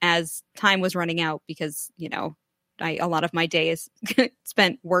then as time was running out, because, a lot of my day is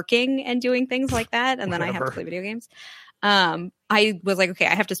spent working and doing things like that. And then I have to play video games. I was like, okay,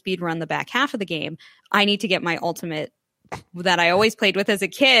 I have to speed run the back half of the game. I need to get my ultimate that I always played with as a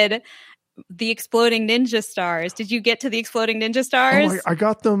kid, the exploding ninja stars. Did you get to the exploding ninja stars? Oh, I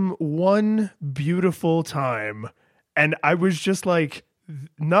got them one beautiful time. And I was just like,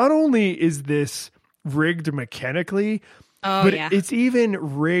 not only is this rigged mechanically, but it's even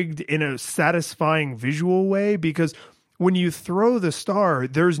rigged in a satisfying visual way, because when you throw the star,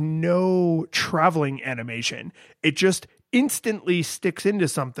 there's no traveling animation. It just instantly sticks into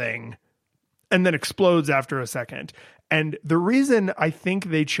something and then explodes after a second. And the reason I think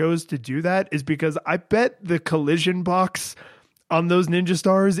they chose to do that is because I bet the collision box on those ninja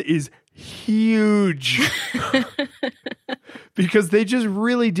stars is huge. Because they just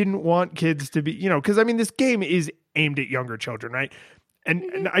really didn't want kids to be, because I mean, this game is aimed at younger children, right?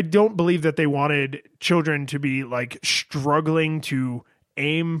 And I don't believe that they wanted children to be like struggling to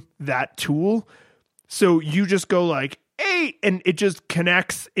aim that tool. So you just go like, hey, and it just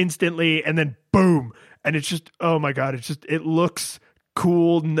connects instantly, and then boom. And it's just, oh my God, it looks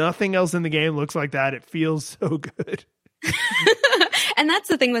cool. Nothing else in the game looks like that. It feels so good. And that's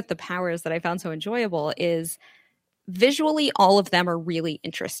the thing with the powers that I found so enjoyable is visually, all of them are really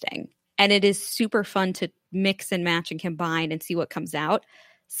interesting. And it is super fun to mix and match and combine and see what comes out.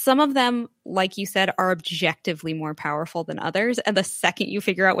 Some of them, like you said, are objectively more powerful than others. And the second you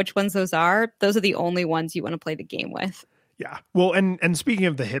figure out which ones those are the only ones you want to play the game with. Yeah. Well, and speaking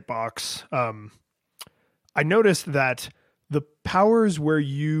of the hitbox, I noticed that the powers where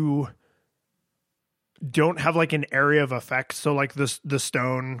you don't have like an area of effect, so like the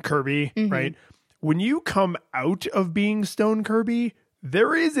stone Kirby, right? When you come out of being stone Kirby,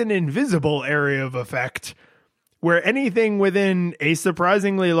 there is an invisible area of effect where anything within a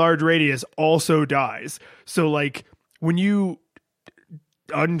surprisingly large radius also dies. So like when you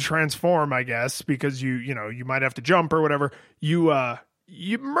untransform, I guess, because you might have to jump or whatever, you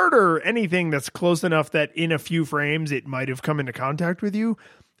murder anything that's close enough that in a few frames it might have come into contact with you.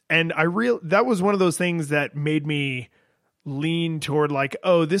 And that was one of those things that made me lean toward like,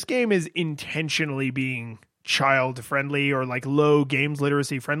 oh, this game is intentionally being child friendly or like low games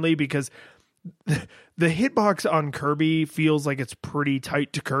literacy friendly, because the hitbox on Kirby feels like it's pretty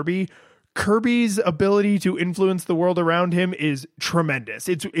tight to Kirby. Kirby's ability to influence the world around him is tremendous.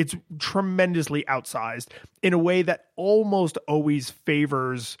 It's tremendously outsized in a way that almost always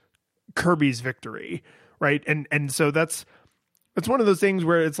favors Kirby's victory, right? And so that's one of those things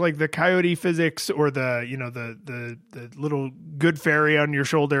where it's like the coyote physics or the little good fairy on your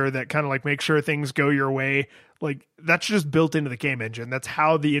shoulder that kind of like makes sure things go your way. Like that's just built into the game engine. That's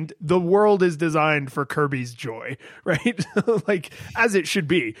how the world is designed for Kirby's joy, right? Like as it should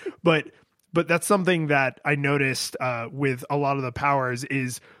be. But that's something that I noticed with a lot of the powers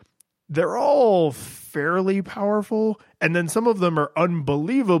is they're all fairly powerful, and then some of them are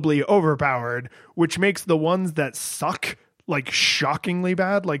unbelievably overpowered, which makes the ones that suck like shockingly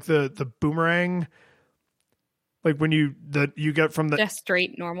bad, like the boomerang. Like when you get from the just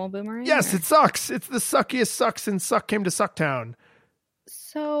straight normal boomerang. Yes, it sucks. It's the suckiest sucks since Suck came to Sucktown.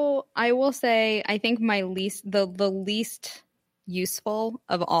 So I will say, I think the least useful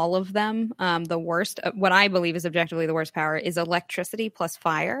of all of them, the worst, what I believe is objectively the worst power, is electricity plus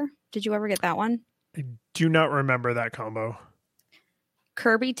fire. Did you ever get that one? I do not remember that combo.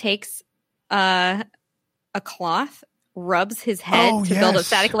 Kirby takes a cloth, rubs his head to build up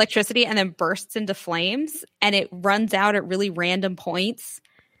static electricity, and then bursts into flames, and it runs out at really random points.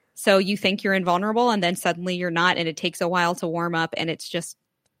 So you think you're invulnerable, and then suddenly you're not, and it takes a while to warm up, and it's just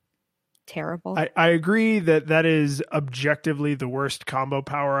terrible. I agree that is objectively the worst combo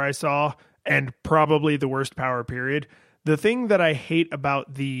power I saw, and probably the worst power period. The thing that I hate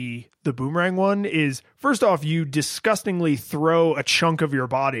about the boomerang one is, first off, you disgustingly throw a chunk of your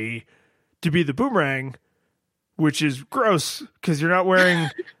body to be the boomerang, which is gross because you're not wearing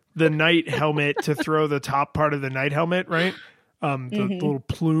the knight helmet to throw the top part of the knight helmet, right? The little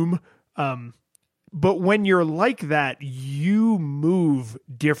plume. But when you're like that, you move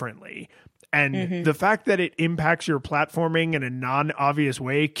differently. And the fact that it impacts your platforming in a non-obvious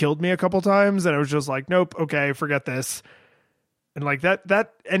way killed me a couple times. And I was just like, nope, okay, forget this. And like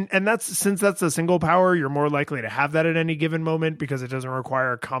and that's, since that's a single power, you're more likely to have that at any given moment because it doesn't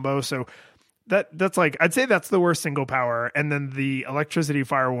require a combo. So that's like, I'd say that's the worst single power. And then the electricity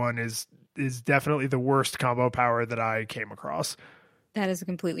fire one is definitely the worst combo power that I came across. That is a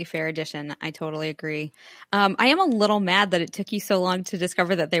completely fair addition. I totally agree. I am a little mad that it took you so long to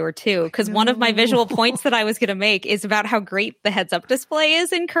discover that they were two, because one of my visual points that I was going to make is about how great the heads-up display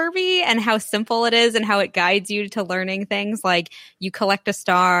is in Kirby and how simple it is and how it guides you to learning things. Like you collect a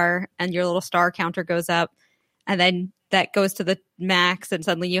star and your little star counter goes up, and then that goes to the max, and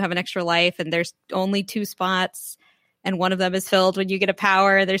suddenly you have an extra life, and there's only 2 spots. And one of them is filled when you get a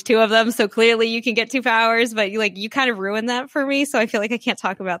power. There's 2 of them, so clearly you can get 2 powers. But you kind of ruined that for me, so I feel like I can't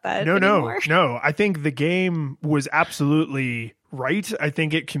talk about that anymore. No. I think the game was absolutely right. I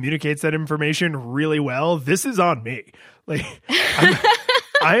think it communicates that information really well. This is on me. Like,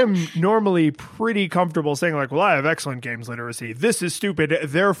 I am normally pretty comfortable saying like, well, I have excellent games literacy. This is stupid.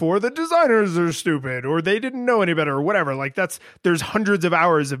 Therefore, the designers are stupid, or they didn't know any better, or whatever. Like there's hundreds of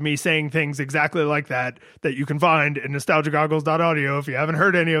hours of me saying things exactly like that you can find in nostalgiagoggles.audio if you haven't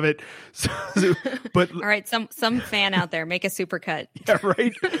heard any of it. But all right, some fan out there, make a supercut. Yeah,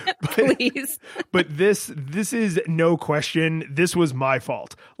 right. Please. But this is no question. This was my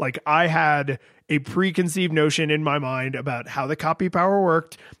fault. Like I had a preconceived notion in my mind about how the copy power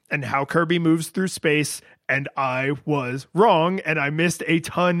worked and how Kirby moves through space, and I was wrong, and I missed a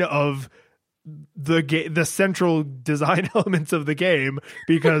ton of the central design elements of the game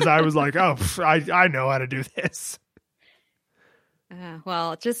because I was like, oh, I know how to do this.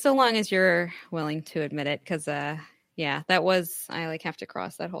 Well, just so long as you're willing to admit it, because yeah, that was, I have to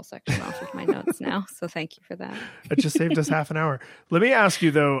cross that whole section off of my notes now. So thank you for that. It just saved us half an hour. Let me ask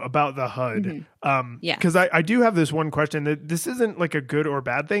you though about the HUD. Yeah. Because I do have this one question that this isn't like a good or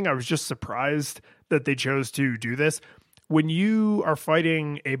bad thing. I was just surprised that they chose to do this. When you are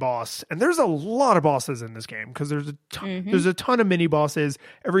fighting a boss, and there's a lot of bosses in this game because there's a ton of mini bosses.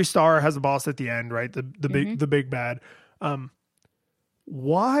 Every star has a boss at the end, right? The big bad.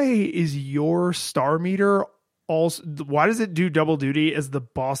 Why is your star meter also, why does it do double duty as the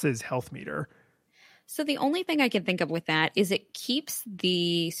boss's health meter? So the only thing I can think of with that is it keeps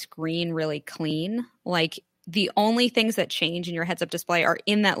the screen really clean. Like the only things that change in your heads-up display are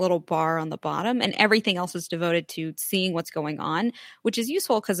in that little bar on the bottom, and everything else is devoted to seeing what's going on, which is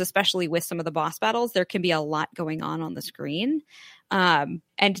useful because especially with some of the boss battles, there can be a lot going on the screen. And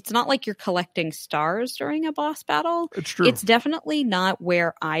it's not like you're collecting stars during a boss battle. It's true. It's definitely not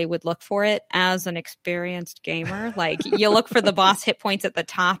where I would look for it as an experienced gamer. Like you look for the boss hit points at the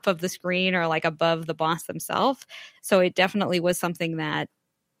top of the screen or like above the boss themselves. So it definitely was something that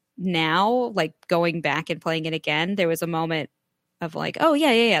now, like going back and playing it again, there was a moment of like, oh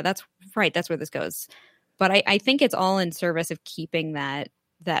yeah, that's right, that's where this goes. But I think it's all in service of keeping that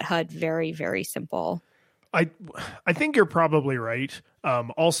HUD very, very simple. I think you're probably right.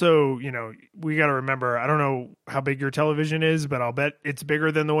 Also, we got to remember, I don't know how big your television is, but I'll bet it's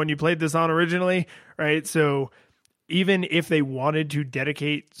bigger than the one you played this on originally, right? So even if they wanted to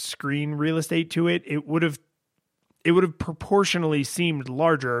dedicate screen real estate to it, it would have proportionally seemed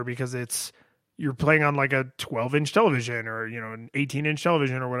larger because you're playing on like a 12-inch television or, an 18-inch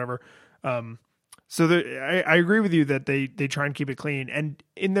television or whatever. So I agree with you that they try and keep it clean. And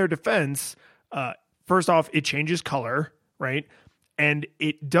in their defense, first off, it changes color, right? And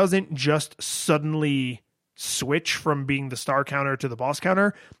it doesn't just suddenly switch from being the star counter to the boss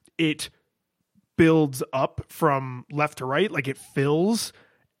counter. It builds up from left to right, like it fills,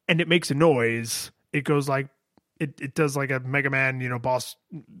 and it makes a noise. It goes like it does like a Mega Man, boss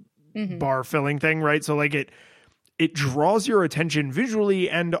bar filling thing, right? So like it draws your attention visually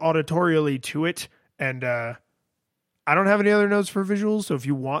and auditorially to it. And I don't have any other notes for visuals, so if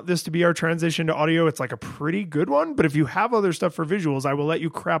you want this to be our transition to audio, it's like a pretty good one. But if you have other stuff for visuals, I will let you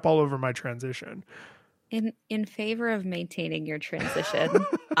crap all over my transition. In favor of maintaining your transition,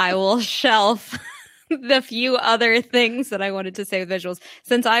 I will shelf the few other things that I wanted to say with visuals,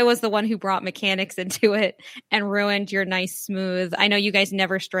 since I was the one who brought mechanics into it and ruined your nice smooth. I know you guys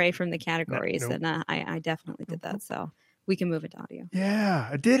never stray from the categories, and I definitely did that. So we can move it to audio. Yeah,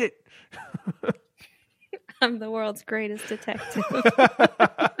 I did it. I'm the world's greatest detective.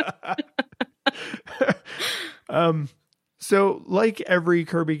 So like every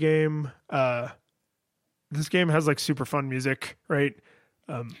Kirby game, this game has like super fun music, right?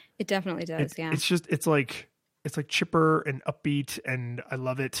 It definitely does. Yeah. It's like chipper and upbeat, and I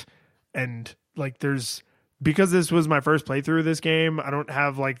love it. And like because this was my first playthrough of this game, I don't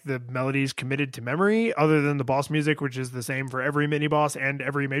have like the melodies committed to memory other than the boss music, which is the same for every mini boss and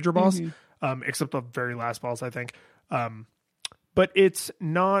every major boss, except the very last boss, I think. But it's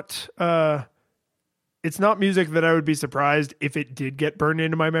not music that I would be surprised if it did get burned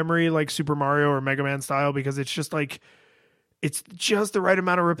into my memory like Super Mario or Mega Man style, because it's just like, it's just the right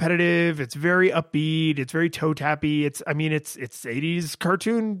amount of repetitive. It's very upbeat. It's very toe tappy. It's 80s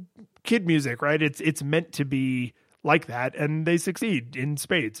cartoon kid music, right? It's meant to be like that, and they succeed in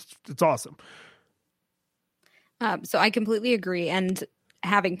spades. It's awesome. So I completely agree. And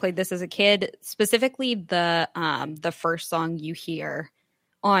having played this as a kid, specifically the first song you hear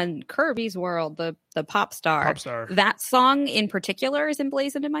on Kirby's World, the Pop Star, that song in particular is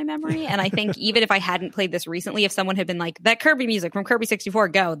emblazoned in my memory. And I think even if I hadn't played this recently, if someone had been like, that Kirby music from Kirby 64,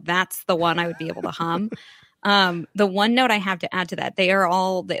 go, that's the one I would be able to hum. The one note I have to add to that,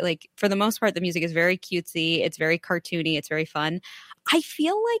 for the most part, the music is very cutesy. It's very cartoony. It's very fun. I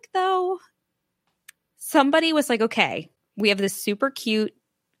feel like though, somebody was like, okay, we have this super cute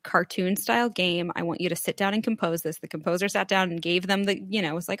cartoon style game. I want you to sit down and compose this. The composer sat down and gave them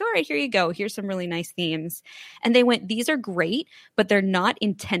was like, all right, here you go. Here's some really nice themes. And they went, these are great, but they're not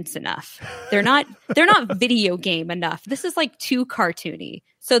intense enough. They're not video game enough. This is like too cartoony.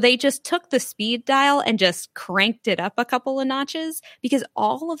 So they just took the speed dial and just cranked it up a couple of notches, because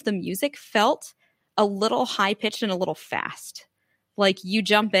all of the music felt a little high pitched and a little fast. Like you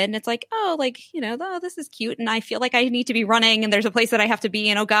jump in, it's like, this is cute. And I feel like I need to be running and there's a place that I have to be.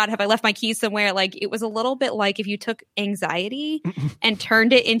 And oh God, have I left my keys somewhere? Like it was a little bit like if you took Anxiety and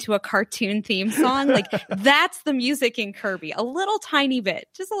turned it into a cartoon theme song, like that's the music in Kirby. A little tiny bit,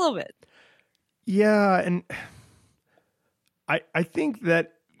 just a little bit. Yeah. And I think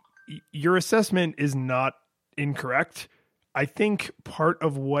that your assessment is not incorrect. I think part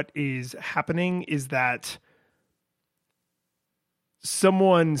of what is happening is that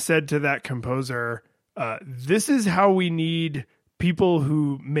someone said to that composer, this is how we need people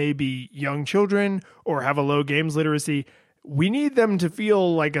who may be young children or have a low games literacy. We need them to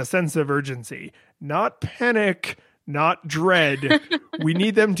feel like a sense of urgency, not panic, not dread. We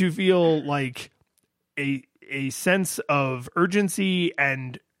need them to feel like a sense of urgency,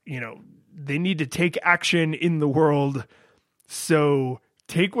 and, they need to take action in the world. So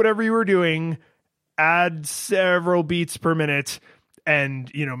take whatever you were doing, add several beats per minute,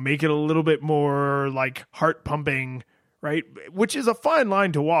 and, make it a little bit more like heart pumping, right? Which is a fine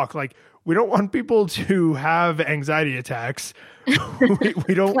line to walk. Like, we don't want people to have anxiety attacks.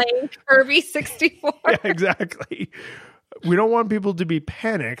 we don't playing Kirby 64. Yeah, exactly. We don't want people to be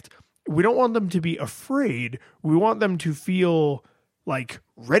panicked. We don't want them to be afraid. We want them to feel like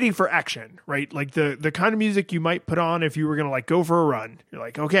ready for action, right? Like the kind of music you might put on if you were going to like go for a run. You're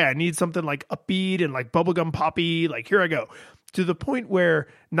like, okay, I need something like upbeat and like bubblegum poppy. Like, here I go. To the point where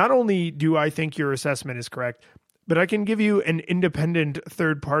not only do I think your assessment is correct, but I can give you an independent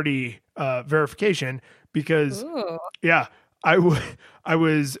third party verification, because I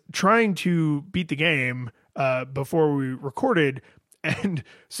was trying to beat the game before we recorded, and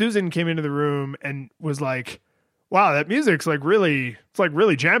Susan came into the room and was like, wow, that music's really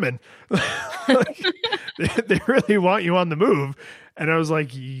jamming. They really want you on the move. And I was like,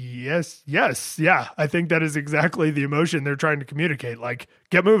 yes, yeah. I think that is exactly the emotion they're trying to communicate. Like,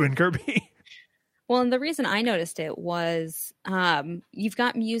 get moving, Kirby. Well, and the reason I noticed it was you've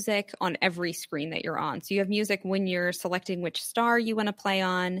got music on every screen that you're on. So you have music when you're selecting which star you want to play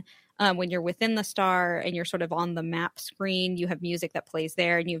on. When you're within the star and you're sort of on the map screen, you have music that plays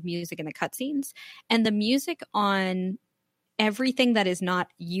there, and you have music in the cutscenes. And the music on everything that is not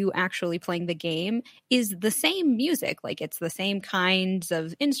you actually playing the game is the same music. Like, it's the same kinds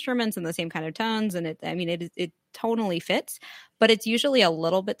of instruments and the same kind of tones. And it totally fits, but it's usually a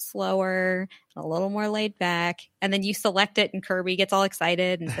little bit slower, a little more laid back. And then you select it and Kirby gets all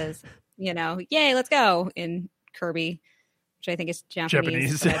excited and says, yay, let's go in Kirby, which I think is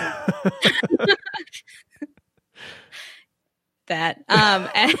Japanese. That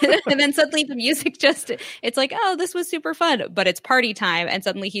and then suddenly the music it's like, oh, this was super fun, but it's party time, and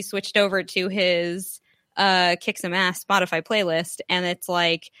suddenly he switched over to his Kick Some Ass Spotify playlist, and it's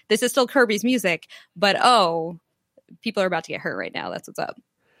like, this is still Kirby's music, but people are about to get hurt right now. That's what's up.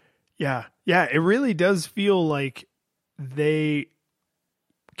 Yeah, it really does feel like they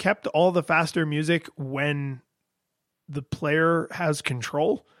kept all the faster music when the player has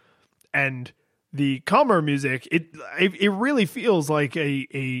control, and the calmer music, it really feels like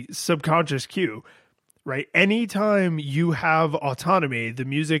a subconscious cue, right? Anytime you have autonomy, the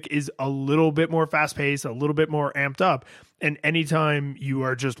music is a little bit more fast paced, a little bit more amped up. And anytime you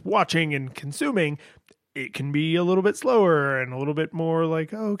are just watching and consuming, it can be a little bit slower and a little bit more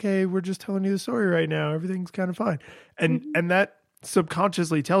like, oh, okay, we're just telling you the story right now. Everything's kind of fine. And that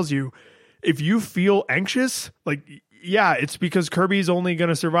subconsciously tells you, if you feel anxious, like, yeah, it's because Kirby's only going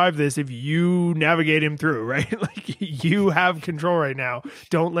to survive this if you navigate him through, right? Like, you have control right now.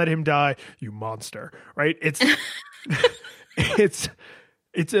 Don't let him die, you monster, right? It's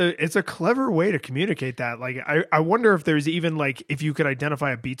a clever way to communicate that. Like, I wonder if there's even, like, if you could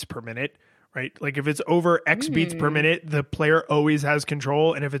identify a beats per minute, right? Like, if it's over X beats per minute, the player always has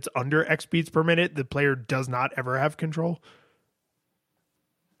control. And if it's under X beats per minute, the player does not ever have control.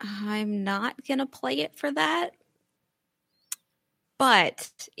 I'm not going to play it for that. But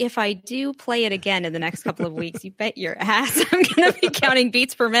if I do play it again in the next couple of weeks, you bet your ass I'm going to be counting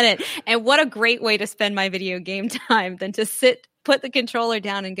beats per minute. And what a great way to spend my video game time than to put the controller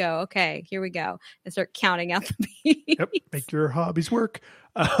down and go, okay, here we go, and start counting out the beats. Yep, make your hobbies work.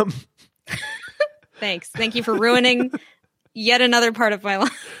 Thanks. Thank you for ruining yet another part of my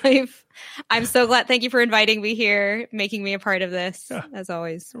life. I'm so glad. Thank you for inviting me here, making me a part of this. Yeah. As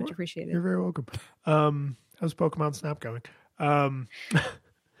always, much appreciated. You're very welcome. How's Pokemon Snap going?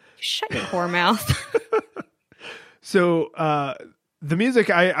 Shut your whore mouth. So the music,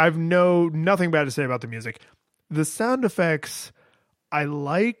 I've nothing bad to say about the music. The sound effects I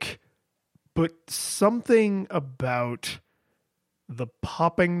like, but something about the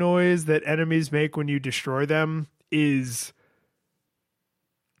popping noise that enemies make when you destroy them is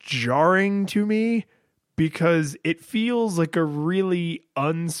jarring to me, because it feels like a really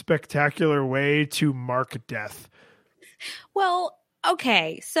unspectacular way to mark death. Well,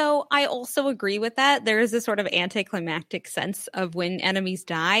 okay, so I also agree with that. There is this sort of anticlimactic sense of when enemies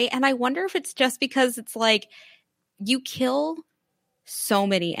die, and I wonder if it's just because it's like you kill so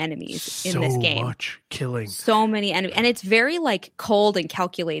many enemies in this game. So much killing. So many enemies. And it's very like cold and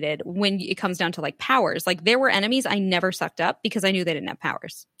calculated when it comes down to like powers. Like, there were enemies I never sucked up because I knew they didn't have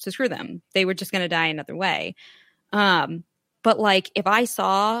powers. So screw them. They were just going to die another way. But like, if I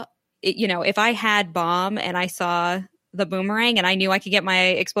saw, if I had bomb and I saw the boomerang and I knew I could get my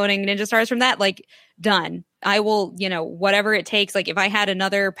exploding ninja stars from that, like, done. I will, whatever it takes. Like, if I had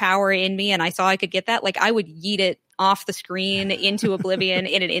another power in me and I saw I could get that, like, I would yeet it off the screen into oblivion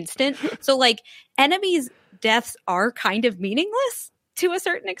in an instant. So like, enemies' deaths are kind of meaningless to a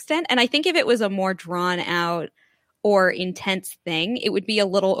certain extent. And I think if it was a more drawn out or intense thing, it would be a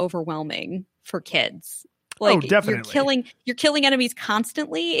little overwhelming for kids. Like, definitely. You're killing enemies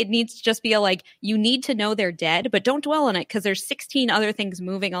constantly. It needs to just be you need to know they're dead, but don't dwell on it, because there's 16 other things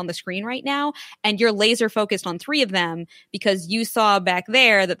moving on the screen right now, and you're laser focused on 3 of them because you saw back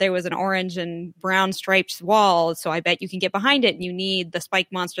there that there was an orange and brown striped wall. So I bet you can get behind it, and you need the spike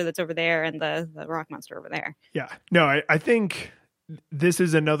monster that's over there and the rock monster over there. Yeah. No, I think this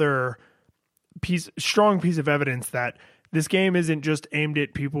is another strong piece of evidence that this game isn't just aimed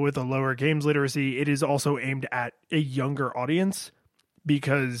at people with a lower games literacy. It is also aimed at a younger audience,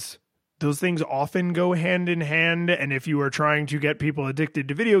 because those things often go hand in hand. And if you are trying to get people addicted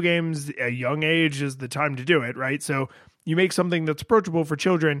to video games, a young age is the time to do it, right? So you make something that's approachable for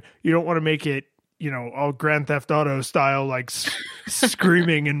children. You don't want to make it, all Grand Theft Auto style, like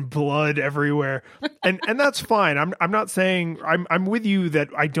screaming and blood everywhere. And that's fine. I'm not saying, I'm with you that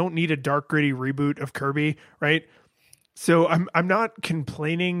I don't need a dark, gritty reboot of Kirby, right? So I'm not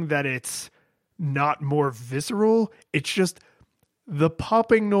complaining that it's not more visceral. It's just the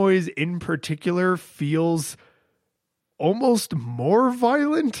popping noise in particular feels almost more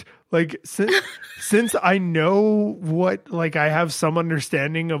violent. Like since I know what, like I have some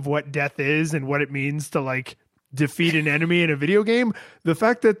understanding of what death is and what it means to like defeat an enemy in a video game, the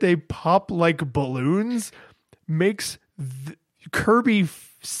fact that they pop like balloons makes Kirby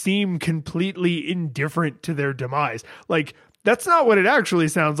seem completely indifferent to their demise. Like that's not what it actually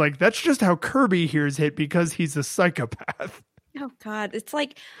sounds like. That's just how Kirby hears it because he's a psychopath. Oh God. It's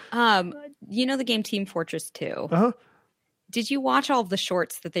like, you know, the game Team Fortress 2. Uh-huh. Did you watch all of the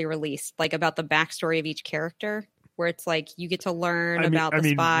shorts that they released, like about the backstory of each character, where it's like you get to learn about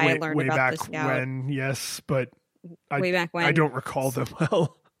the spy, learn way about back the scout? when, yes, but way back when I don't recall them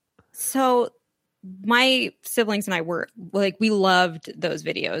well. So my siblings and I were like, we loved those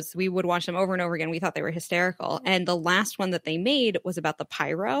videos. We would watch them over and over again. We thought they were hysterical. And the last one that they made was about the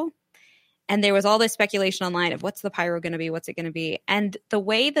pyro. And there was all this speculation online of what's the pyro going to be? What's it going to be? And the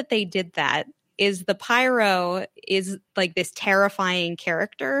way that they did that is the pyro is like this terrifying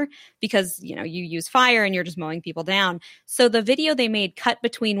character because, you know, you use fire and you're just mowing people down. So the video they made cut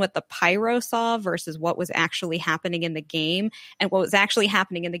between what the pyro saw versus what was actually happening in the game. And what was actually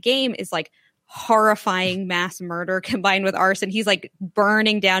happening in the game is like horrifying mass murder combined with arson. He's like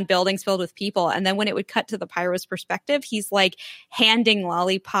burning down buildings filled with people. And then when it would cut to the pyro's perspective, he's like handing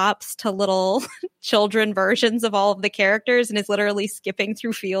lollipops to little children versions of all of the characters and is literally skipping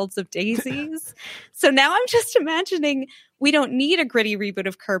through fields of daisies. So now I'm just imagining we don't need a gritty reboot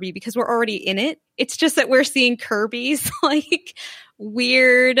of Kirby because we're already in it. It's just that we're seeing Kirby's like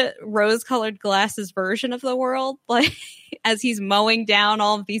weird rose-colored glasses version of the world. Like as he's mowing down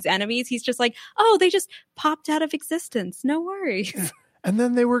all of these enemies, he's just like, oh, they just popped out of existence. No worries. Yeah. And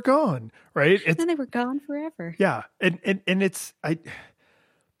then they were gone, right? And then they were gone forever. Yeah. And it's,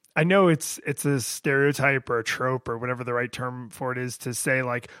 I know it's a stereotype or a trope or whatever the right term for it is to say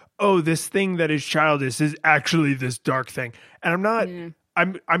like, oh, this thing that is childish is actually this dark thing. And I'm not,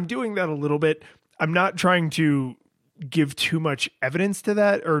 I'm doing that a little bit. I'm not trying to give too much evidence to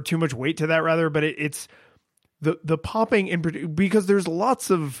that or too much weight to that rather, but it's the popping in because there's lots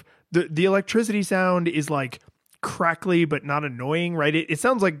of the electricity sound is like crackly, but not annoying, right? It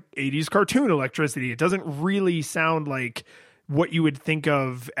sounds like 80s cartoon electricity. It doesn't really sound like what you would think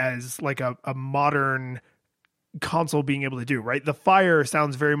of as like a modern console being able to do, right? The fire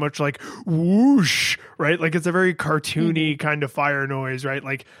sounds very much like whoosh, right? Like it's a very cartoony kind of fire noise, right?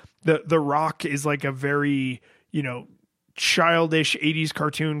 Like the rock is like a very, you know, childish 80s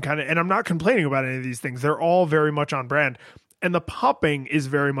cartoon kind of, and I'm not complaining about any of these things. They're all very much on brand. And the popping is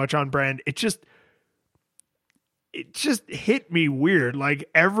very much on brand. It just hit me weird. Like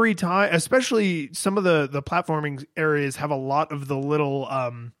every time, especially some of the platforming areas have a lot of the little,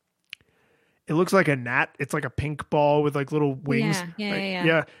 it looks like a gnat. It's like a pink ball with like little wings.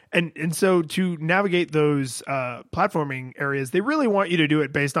 Yeah. And so to navigate those platforming areas, they really want you to do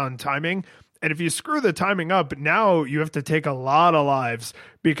it based on timing. And if you screw the timing up, now you have to take a lot of lives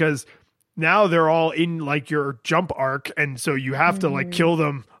because now they're all in like your jump arc. And so you have to like kill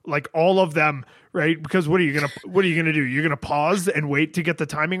them, like all of them, right? Because what are you going to do? You're going to pause and wait to get the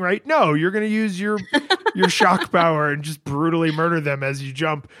timing right? No, you're going to use your shock power and just brutally murder them as you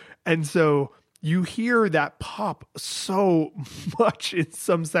jump. And so you hear that pop so much in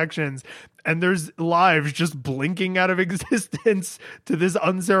some sections, and there's lives just blinking out of existence to this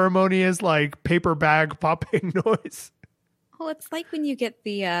unceremonious, like paper bag popping noise. Well, it's like when you get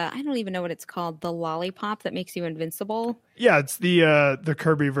the, I don't even know what it's called, the lollipop that makes you invincible. Yeah, it's the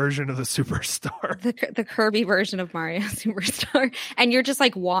Kirby version of the Superstar. The Kirby version of Mario Superstar. And you're just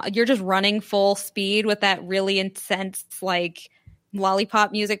like, you're just running full speed with that really intense, like,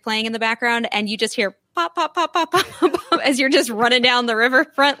 lollipop music playing in the background, and you just hear pop, pop, pop, pop, pop, pop, pop as you're just running down the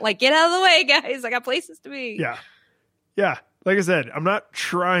riverfront. Like, get out of the way, guys. I got places to be. Yeah. Yeah. Like I said, I'm not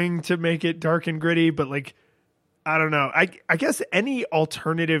trying to make it dark and gritty, but like, I don't know. I guess any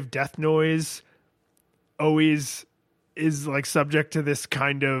alternative death noise always is like subject to this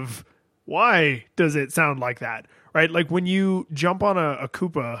kind of, why does it sound like that? Right? Like when you jump on a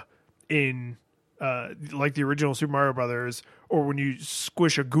Koopa in like the original Super Mario Brothers, or when you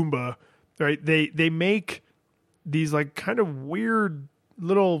squish a Goomba, right? They make these like kind of weird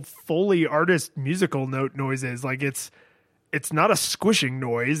little Foley artist musical note noises. Like it's not a squishing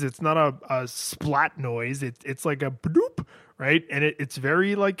noise. It's not a splat noise. It's like a bloop, right? And it's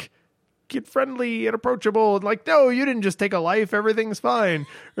very like kid friendly and approachable and like, no, you didn't just take a life. Everything's fine.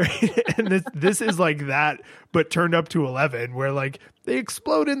 Right? And this is like that, but turned up to 11 where like they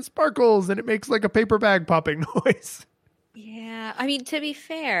explode in sparkles and it makes like a paper bag popping noise. Yeah. I mean, to be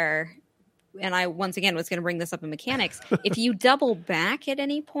fair, and I once again was going to bring this up in mechanics, if you double back at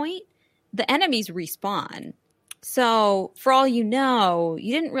any point, the enemies respawn. So for all you know,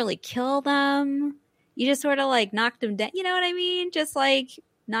 you didn't really kill them. You just sort of like knocked him down. You know what I mean? Just like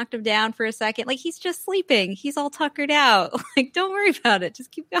knocked him down for a second. Like he's just sleeping. He's all tuckered out. Like, don't worry about it.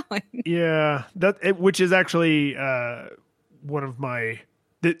 Just keep going. Yeah, which is actually one of my.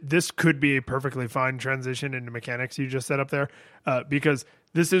 This could be a perfectly fine transition into mechanics you just set up there, because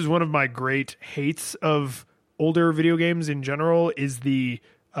this is one of my great hates of older video games in general. Is the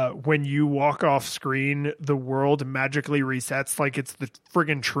when you walk off screen, the world magically resets like it's the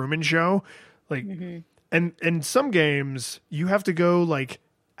friggin' Truman Show. Like, and some games you have to go like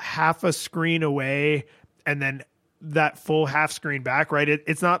half a screen away and then that full half screen back, right?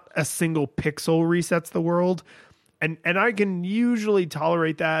 It's not a single pixel resets the world. And I can usually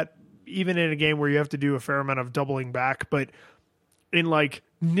tolerate that even in a game where you have to do a fair amount of doubling back. But in like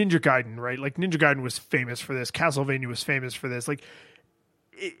Ninja Gaiden, right? Like Ninja Gaiden was famous for this. Castlevania was famous for this. Like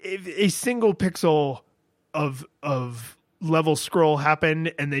a single pixel of level scroll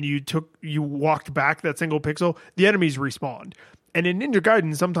happened and then you walked back that single pixel, the enemies respawned. And in Ninja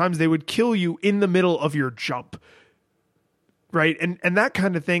Gaiden, sometimes they would kill you in the middle of your jump. Right? And that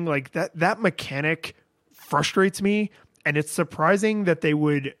kind of thing, like that mechanic frustrates me. And it's surprising that they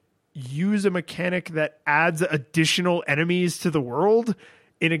would use a mechanic that adds additional enemies to the world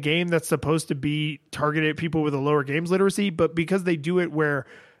in a game that's supposed to be targeted at people with a lower games literacy. But because they do it where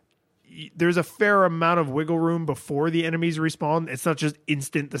there's a fair amount of wiggle room before the enemies respawn, it's not just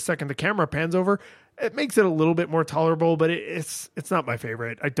instant the second the camera pans over. It makes it a little bit more tolerable, but it's not my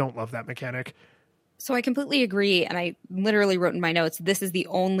favorite. I don't love that mechanic. So I completely agree, and I literally wrote in my notes, this is the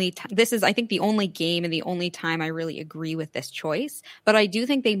only I think the only game and the only time I really agree with this choice. But I do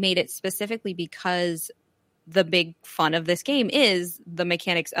think they made it specifically because the big fun of this game is the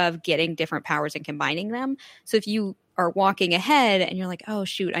mechanics of getting different powers and combining them. So if you are walking ahead and you're like, oh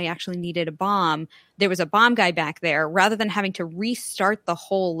shoot, I actually needed a bomb. There was a bomb guy back there. Rather than having to restart the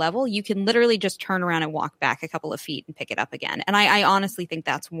whole level, you can literally just turn around and walk back a couple of feet and pick it up again. And I honestly think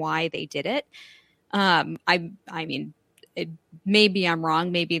that's why they did it. I mean, maybe I'm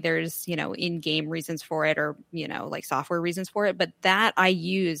wrong. Maybe there's, in-game reasons for it or, like software reasons for it. But that I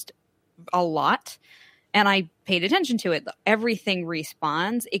used a lot and I paid attention to it. Everything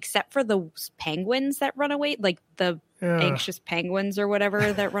respawns except for the penguins that run away, like the anxious penguins or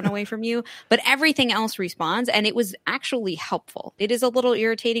whatever that run away from you. But everything else respawns and it was actually helpful. It is a little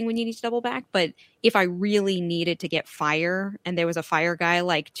irritating when you need to double back, but if I really needed to get fire and there was a fire guy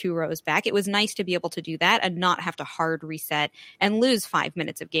like 2 rows back, it was nice to be able to do that and not have to hard reset and lose 5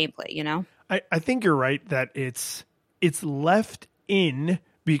 minutes of gameplay, I think you're right that it's left in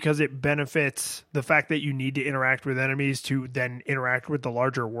because it benefits the fact that you need to interact with enemies to then interact with the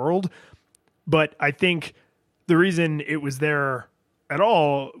larger world. But I think the reason it was there at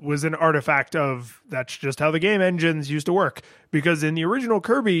all was an artifact of that's just how the game engines used to work. Because in the original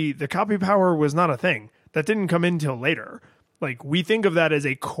Kirby, the copy power was not a thing. That didn't come in till later. Like, we think of that as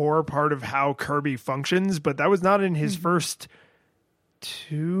a core part of how Kirby functions, but that was not in his first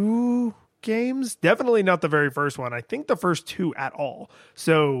 2 games. Definitely not the very first one. I think the first 2 at all.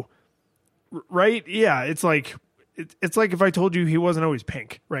 So, right? Yeah, it's like if I told you he wasn't always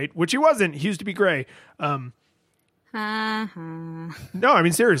pink, right? Which he wasn't. He used to be gray. No, I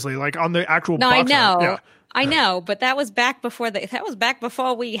mean seriously, like on the actual. No, box I know, art, yeah. I know, but that was back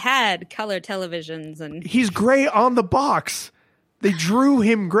before we had color televisions, and he's gray on the box. They drew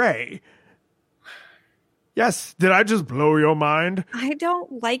him gray. Yes. Did I just blow your mind? I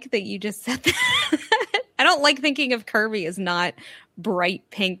don't like that you just said that. I don't like thinking of Kirby as not bright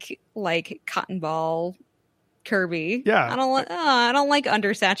pink, like cotton ball Kirby. Yeah. I don't like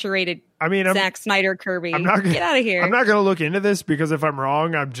undersaturated. I mean, Zack Snyder Kirby. Get out of here. I'm not going to look into this because if I'm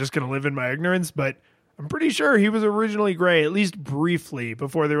wrong, I'm just going to live in my ignorance. But I'm pretty sure he was originally gray, at least briefly,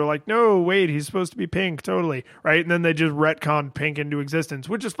 before they were like, no, wait, he's supposed to be pink, totally, right? And then they just retconned pink into existence,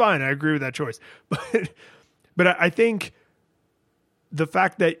 which is fine. I agree with that choice. But I think the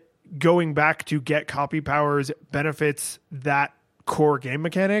fact that going back to get copy powers benefits that core game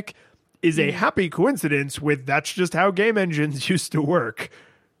mechanic is a happy coincidence with that's just how game engines used to work.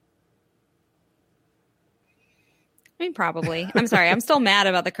 I mean, probably. I'm sorry. I'm still mad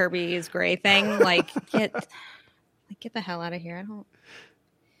about the Kirby is gray thing. Like, get the hell out of here. I don't.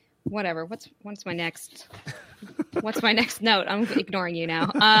 Whatever. What's my next? What's my next note? I'm ignoring you now.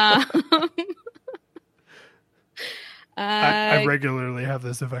 I regularly have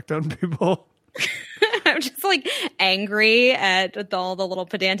this effect on people. I'm just like angry at all the little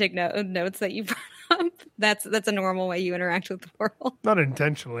pedantic notes that you brought up. That's a normal way you interact with the world. Not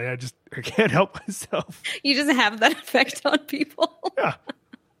intentionally. I can't help myself. You just have that effect on people. Yeah.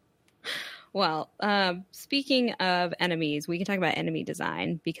 Well, speaking of enemies, we can talk about enemy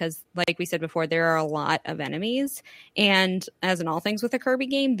design because, like we said before, there are a lot of enemies. And as in all things with a Kirby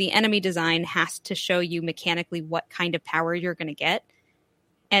game, the enemy design has to show you mechanically what kind of power you're going to get.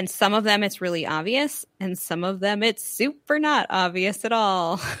 And some of them it's really obvious, and some of them it's super not obvious at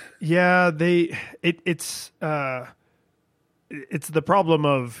all. Yeah, it's the problem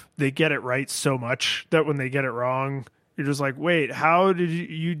of they get it right so much that when they get it wrong, you're just like, wait, how did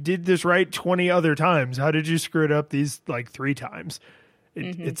you did this right 20 other times? How did you screw it up these like 3 times?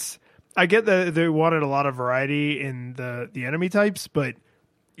 It's I get that they wanted a lot of variety in the enemy types, but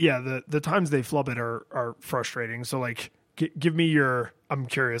yeah, the times they flub it are frustrating. So like, give me I'm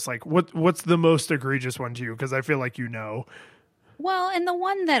curious, like what's the most egregious one to you? Because I feel like you know. Well, and the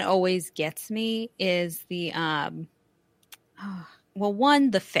one that always gets me is the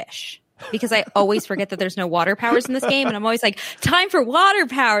the fish. Because I always forget that there's no water powers in this game. And I'm always like, time for water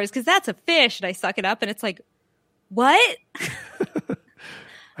powers because that's a fish. And I suck it up and it's like, what?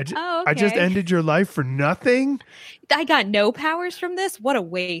 I just ended your life for nothing? I got no powers from this? What a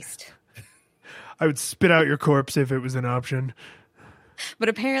waste. I would spit out your corpse if it was an option. But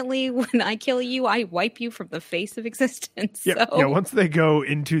apparently when I kill you, I wipe you from the face of existence. Yeah, once they go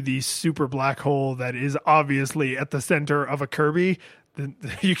into the super black hole that is obviously at the center of a Kirby, then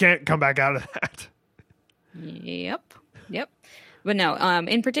you can't come back out of that. Yep. But no,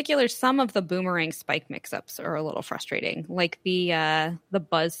 in particular, some of the boomerang spike mix-ups are a little frustrating. Like the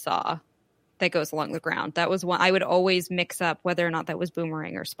buzzsaw that goes along the ground. That was one I would always mix up whether or not that was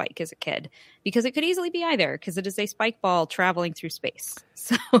boomerang or spike as a kid. Because it could easily be either, because it is a spike ball traveling through space.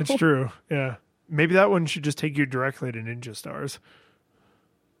 So it's true, yeah. Maybe that one should just take you directly to Ninja Stars.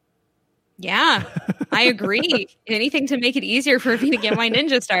 Yeah, I agree. Anything to make it easier for me to get my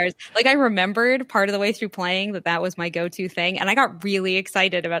Ninja Stars. Like I remembered part of the way through playing that was my go-to thing. And I got really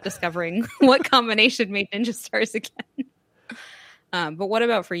excited about discovering what combination made Ninja Stars again. But what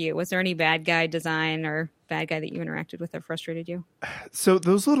about for you? Was there any bad guy design or bad guy that you interacted with that frustrated you? So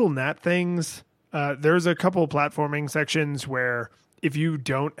those little gnat things, there's a couple platforming sections where if you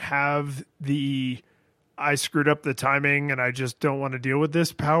don't have I screwed up the timing and I just don't want to deal with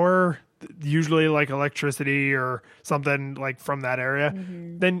this power, usually like electricity or something like from that area,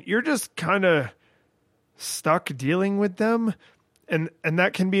 then you're just kind of stuck dealing with them. And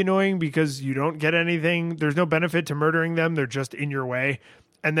that can be annoying because you don't get anything. There's no benefit to murdering them. They're just in your way.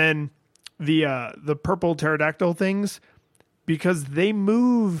 And then the purple pterodactyl things, because they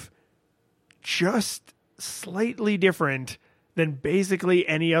move just slightly different than basically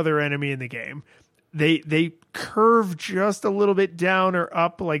any other enemy in the game. They curve just a little bit down or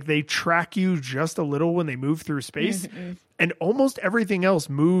up, like they track you just a little when they move through space. And almost everything else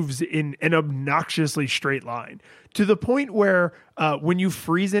moves in an obnoxiously straight line to the point where when you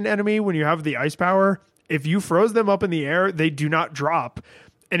freeze an enemy, when you have the ice power, if you froze them up in the air, they do not drop.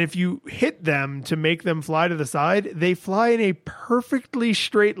 And if you hit them to make them fly to the side, they fly in a perfectly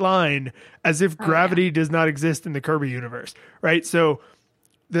straight line as if gravity does not exist in the Kirby universe, right? So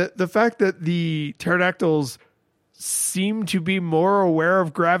the fact that the pterodactyls seem to be more aware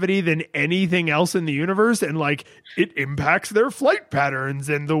of gravity than anything else in the universe, and like it impacts their flight patterns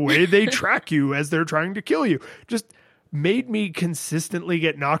and the way they track you as they're trying to kill you, just made me consistently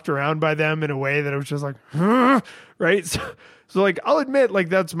get knocked around by them in a way that I was just like, huh? Right? So like, I'll admit, like,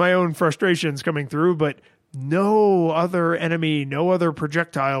 that's my own frustrations coming through, but no other enemy, no other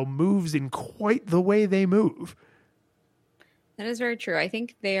projectile moves in quite the way they move. That is very true. I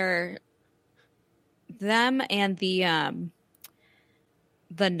think them and the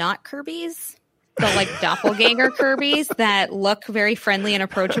not Kirby's, the like doppelganger Kirby's that look very friendly and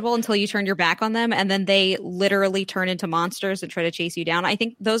approachable until you turn your back on them, and then they literally turn into monsters and try to chase you down. I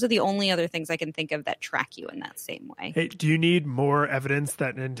think those are the only other things I can think of that track you in that same way. Hey, do you need more evidence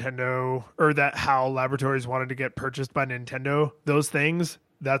that Nintendo or that HAL Laboratories wanted to get purchased by Nintendo? Those things,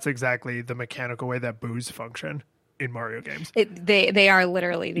 that's exactly the mechanical way that boos function in Mario games. They are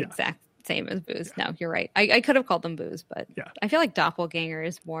literally the exact same as boos. No, you're right. I could have called them boos, but I feel like doppelganger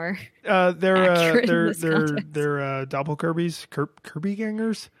is more they're doppel Kirby's, Kirby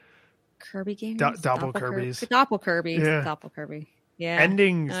gangers, Kirby gangers, doppel Kirby's, doppel Kirby's, doppel Kirby. Yeah,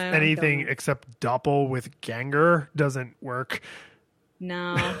 ending anything except doppel with ganger doesn't work.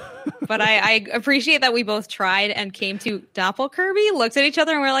 No, but I appreciate that we both tried and came to doppel Kirby, looked at each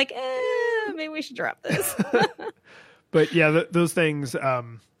other and we're like, maybe we should drop this. But yeah, those things,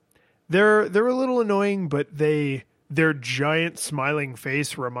 they're a little annoying, but they their giant smiling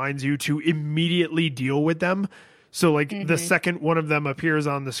face reminds you to immediately deal with them. So like the second one of them appears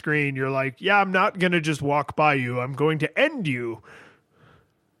on the screen, you're like, yeah, I'm not going to just walk by you. I'm going to end you.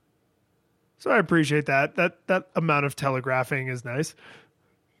 So I appreciate that. That amount of telegraphing is nice.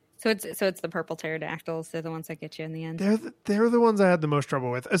 So it's the purple pterodactyls. They're the ones that get you in the end. They're the ones I had the most trouble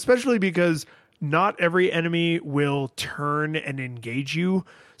with, especially because not every enemy will turn and engage you.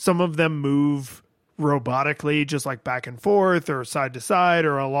 Some of them move robotically, just like back and forth or side to side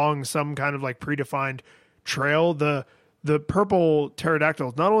or along some kind of like predefined trail. The purple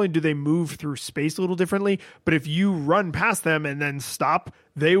pterodactyls, not only do they move through space a little differently, but if you run past them and then stop,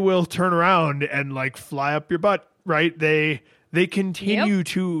 they will turn around and like fly up your butt, right? They continue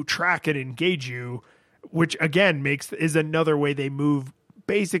to track and engage you, which again is another way they move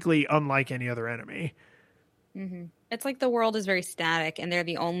basically unlike any other enemy. Mm-hmm. It's like the world is very static and they're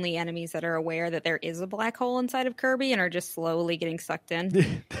the only enemies that are aware that there is a black hole inside of Kirby and are just slowly getting sucked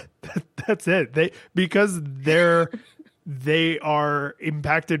in. That's it. Because they are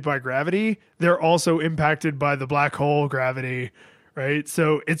impacted by gravity, they're also impacted by the black hole gravity. Right.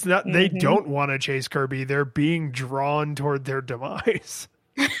 So it's not, they don't want to chase Kirby. They're being drawn toward their demise.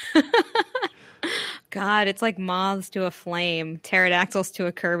 God, it's like moths to a flame, pterodactyls to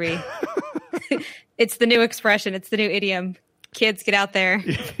a Kirby. It's the new expression. It's the new idiom. Kids, get out there.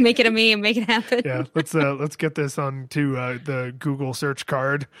 Make it a meme. Make it happen. Yeah. Let's get this on to the Google search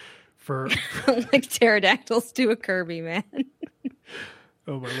card for like pterodactyls to a Kirby, man.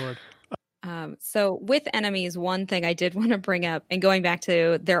 Oh my Lord. So with enemies, one thing I did want to bring up, and going back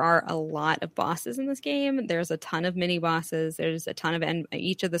to, there are a lot of bosses in this game. There's a ton of mini bosses. There's a ton of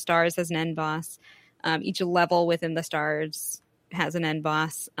each of the stars has an end boss. Each level within the stars has an end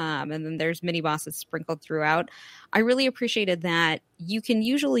boss. And then there's mini bosses sprinkled throughout. I really appreciated that you can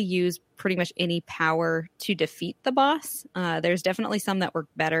usually use pretty much any power to defeat the boss. There's definitely some that work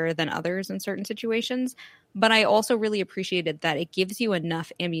better than others in certain situations. But I also really appreciated that it gives you enough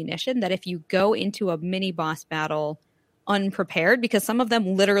ammunition that if you go into a mini boss battle unprepared, because some of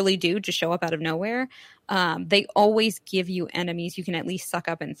them literally do just show up out of nowhere, they always give you enemies you can at least suck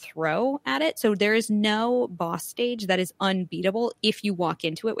up and throw at it. So there is no boss stage that is unbeatable if you walk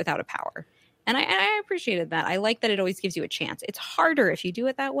into it without a power. And I appreciated that. I like that it always gives you a chance. It's harder if you do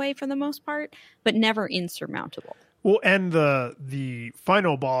it that way for the most part, but never insurmountable. Well, and the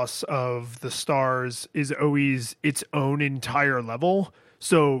final boss of the stars is always its own entire level.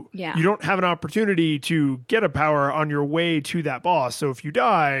 So you don't have an opportunity to get a power on your way to that boss. So if you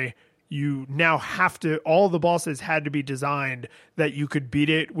die, you now have to, all the bosses had to be designed that you could beat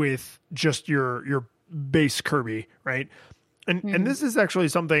it with just your base Kirby, right? And this is actually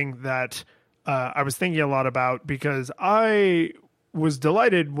something that I was thinking a lot about, because I was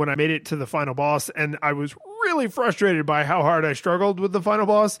delighted when I made it to the final boss, and I was really frustrated by how hard I struggled with the final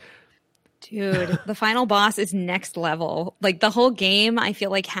boss. Dude, the final boss is next level. Like the whole game, I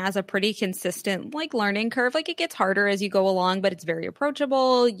feel like has a pretty consistent like learning curve. Like it gets harder as you go along, but it's very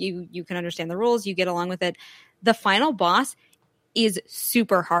approachable. You can understand the rules, you get along with it. The final boss is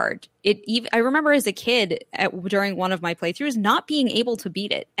super hard. I remember as a kid during one of my playthroughs not being able to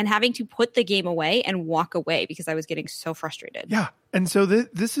beat it and having to put the game away and walk away because I was getting so frustrated. Yeah. And so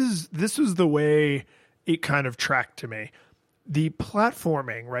this was the way it kind of tracked to me. The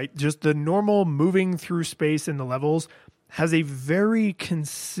platforming, right? Just the normal moving through space in the levels has a very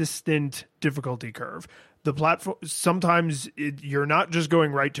consistent difficulty curve. The platform, sometimes you're not just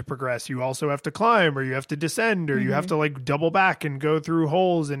going right to progress. You also have to climb, or you have to descend, or you have to like double back and go through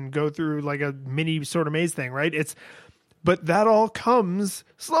holes and go through like a mini sort of maze thing, right? But that all comes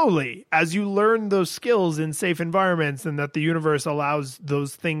slowly as you learn those skills in safe environments and that the universe allows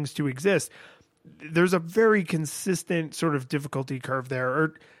those things to exist. There's a very consistent sort of difficulty curve there,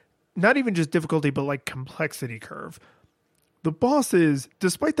 or not even just difficulty, but like complexity curve. The bosses,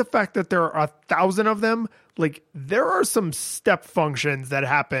 despite the fact that there are 1,000 of them, like there are some step functions that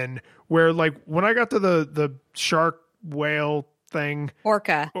happen where, like, when I got to the shark whale thing,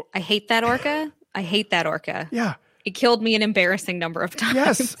 orca, I hate that orca. Yeah. It killed me an embarrassing number of times.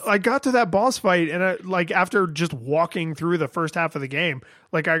 Yes, I got to that boss fight, and after just walking through the first half of the game,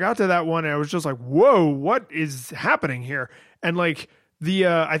 like I got to that one, and I was just like, "Whoa, what is happening here?" And like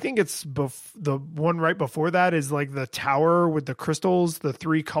I think it's the one right before that is like the tower with the crystals, the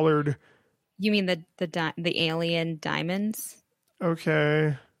 3 colored. You mean the alien diamonds?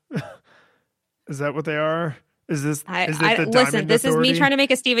 Okay, is that what they are? Is this? Listen, this is me trying to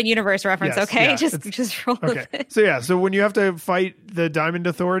make a Steven Universe reference. Yes, okay, yeah, just roll with it. So when you have to fight the Diamond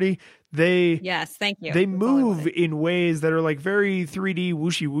Authority, yes, thank you. They move in ways that are like very 3D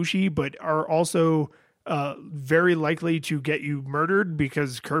whooshy, but are also very likely to get you murdered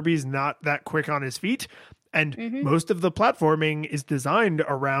because Kirby's not that quick on his feet. And most of the platforming is designed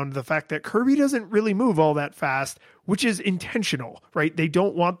around the fact that Kirby doesn't really move all that fast, which is intentional, right? They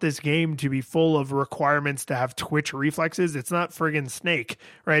don't want this game to be full of requirements to have twitch reflexes. It's not friggin' Snake,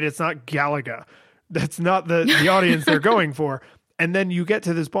 right? It's not Galaga. That's not the audience they're going for. And then you get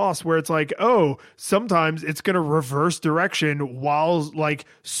to this boss where it's like, oh, sometimes it's going to reverse direction while like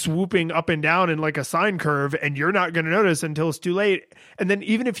swooping up and down in like a sine curve, and you're not going to notice until it's too late. And then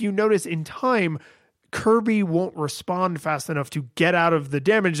even if you notice in time, Kirby won't respond fast enough to get out of the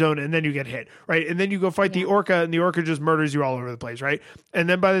damage zone, and then you get hit, right? And then you go fight the Orca, and the Orca just murders you all over the place, right? And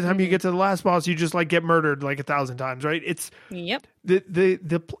then by the time you get to the last boss, you just like get murdered like 1,000 times, right? It's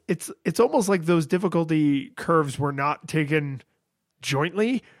it's almost like those difficulty curves were not taken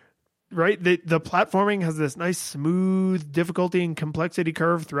jointly, right? The platforming has this nice smooth difficulty and complexity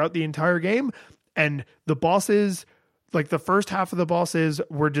curve throughout the entire game, and the bosses, like the first half of the bosses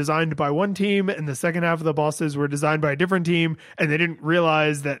were designed by one team and the second half of the bosses were designed by a different team, and they didn't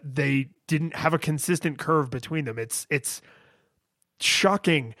realize that they didn't have a consistent curve between them. It's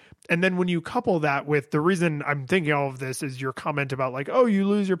shocking. And then when you couple that with the reason I'm thinking all of this is your comment about like, oh, you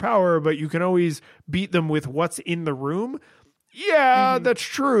lose your power, but you can always beat them with what's in the room. Yeah, that's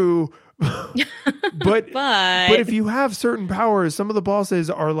true. but if you have certain powers, some of the bosses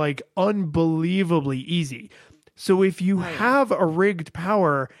are like unbelievably easy. So if you have a rigged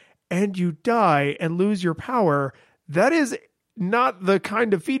power and you die and lose your power, that is not the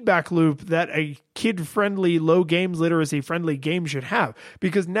kind of feedback loop that a kid-friendly, low games literacy-friendly game should have.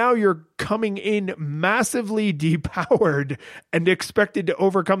 Because now you're coming in massively depowered and expected to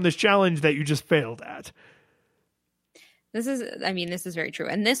overcome this challenge that you just failed at. This is very true.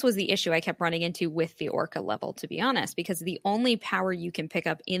 And this was the issue I kept running into with the Orca level, to be honest, because the only power you can pick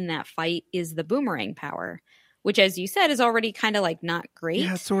up in that fight is the boomerang power, which, as you said, is already kind of like not great.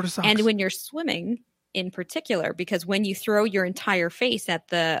 Yeah, it sort of sucks. And when you're swimming in particular, because when you throw your entire face at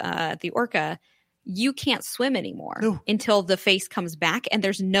the Orca, you can't swim anymore until the face comes back, and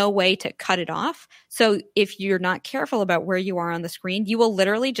there's no way to cut it off. So if you're not careful about where you are on the screen, you will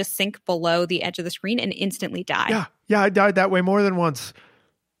literally just sink below the edge of the screen and instantly die. Yeah, I died that way more than once.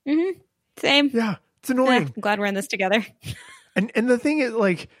 Same. Yeah, it's annoying. I'm glad we're in this together. And the thing is,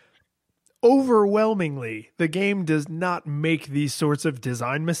 like, overwhelmingly, the game does not make these sorts of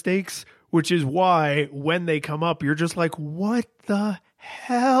design mistakes, which is why when they come up, you're just like, what the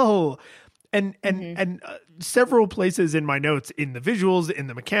hell? And several places in my notes, in the visuals, in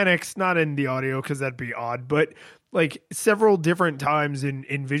the mechanics, not in the audio because that'd be odd, but like several different times in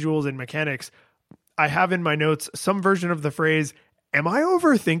visuals and mechanics, I have in my notes some version of the phrase, am I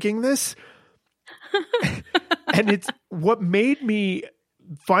overthinking this? And it's what made me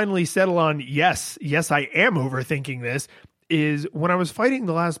finally settle on, yes, I am overthinking this, is when I was fighting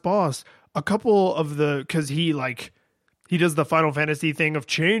the last boss, a couple of because he does the Final Fantasy thing of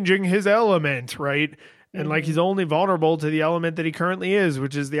changing his element, right? And like he's only vulnerable to the element that he currently is,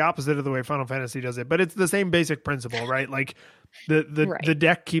 which is the opposite of the way Final Fantasy does it. But it's the same basic principle, right? Like the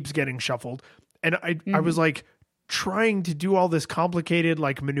deck keeps getting shuffled. And I was like trying to do all this complicated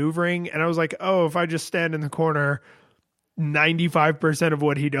like maneuvering, and I was like, oh, if I just stand in the corner, 95% of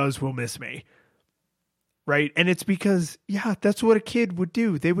what he does will miss me. Right? And it's because, that's what a kid would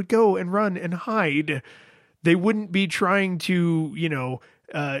do. They would go and run and hide. They wouldn't be trying to,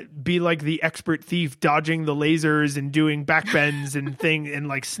 be like the expert thief dodging the lasers and doing backbends and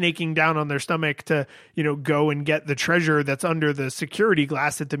like snaking down on their stomach to, go and get the treasure that's under the security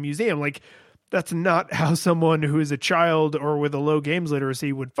glass at the museum. Like, that's not how someone who is a child or with a low games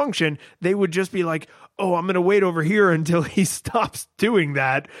literacy would function. They would just be like, oh, I'm going to wait over here until he stops doing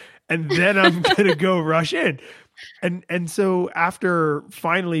that, and then I'm going to go rush in. And so after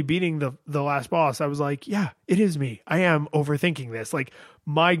finally beating the last boss, I was like, yeah, it is me. I am overthinking this. Like,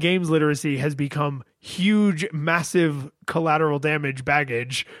 my games literacy has become huge, massive collateral damage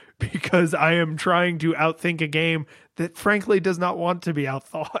baggage because I am trying to outthink a game that frankly does not want to be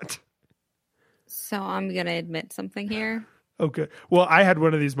outthought. So I'm going to admit something here. Okay. Well, I had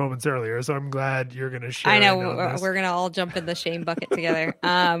one of these moments earlier, so I'm glad you're going to share. I know we're going to all jump in the shame bucket together.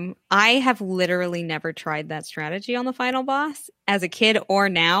 I have literally never tried that strategy on the final boss as a kid or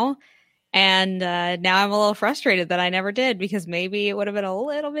now. And now I'm a little frustrated that I never did, because maybe it would have been a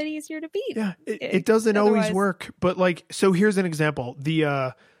little bit easier to beat. Yeah, it doesn't always work. But like, so here's an example.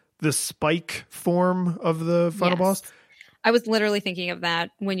 The spike form of the final boss. I was literally thinking of that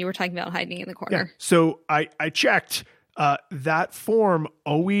when you were talking about hiding in the corner. Yeah. So I checked. That form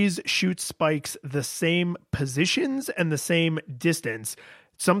always shoots spikes the same positions and the same distance.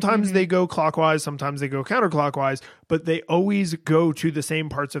 Sometimes they go clockwise, sometimes they go counterclockwise, but they always go to the same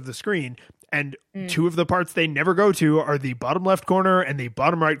parts of the screen. And two of the parts they never go to are the bottom left corner and the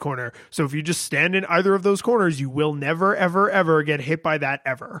bottom right corner. So if you just stand in either of those corners, you will never, ever, ever get hit by that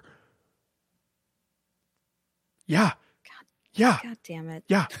ever. Yeah. Yeah. God damn it.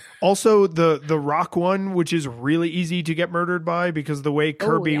 Yeah. Also, the rock one, which is really easy to get murdered by because the way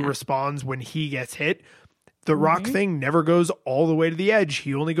Kirby responds when he gets hit, the rock thing never goes all the way to the edge.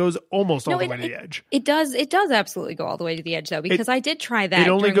 He only goes almost all the way to the edge. It does absolutely go all the way to the edge, though, because I did try that. It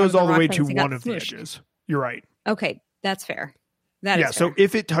only goes all the way to one of the edges. You're right. Okay, that's fair. That is fair. So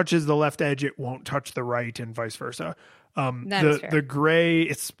if it touches the left edge, it won't touch the right and vice versa. That is fair. The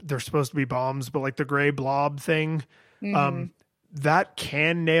gray, they're supposed to be bombs, but like the gray blob thing, that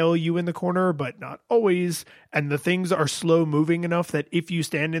can nail you in the corner, but not always. And the things are slow moving enough that if you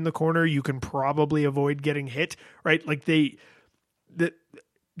stand in the corner, you can probably avoid getting hit, right? Like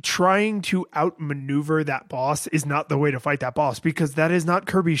trying to outmaneuver that boss is not the way to fight that boss because that is not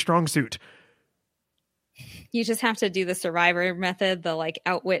Kirby's strong suit. You just have to do the survivor method, the like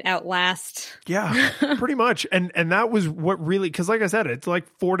outwit, outlast. Yeah, pretty much. And that was what really, because like I said, it's like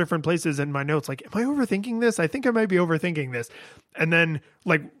 4 different places in my notes. Like, am I overthinking this? I think I might be overthinking this. And then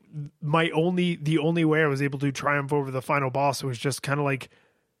like the only way I was able to triumph over the final boss was just kind of like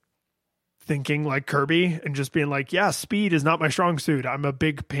thinking like Kirby and just being like, yeah, speed is not my strong suit. I'm a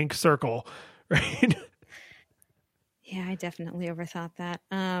big pink circle. Right. Yeah, I definitely overthought that.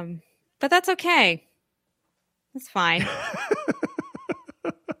 But that's okay. That's fine.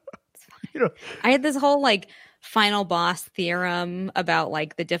 I had this whole like final boss theorem about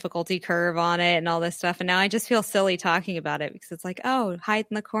like the difficulty curve on it and all this stuff, and now I just feel silly talking about it because it's like, oh, hide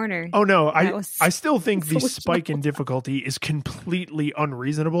in the corner. Oh no, I still think the spike in difficulty is completely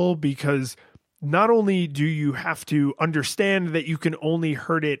unreasonable because not only do you have to understand that you can only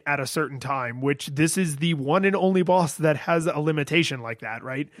hurt it at a certain time, which this is the one and only boss that has a limitation like that,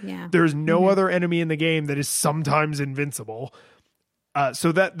 right? Yeah. There's no other enemy in the game that is sometimes invincible.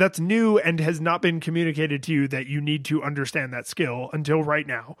 So that's new and has not been communicated to you that you need to understand that skill until right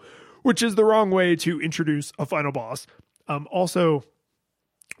now, which is the wrong way to introduce a final boss. Also,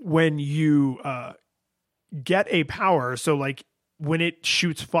 when you get a power, so like when it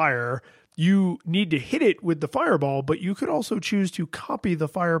shoots fire, you need to hit it with the fireball, but you could also choose to copy the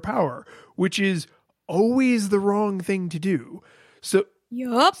fire power, which is always the wrong thing to do. So,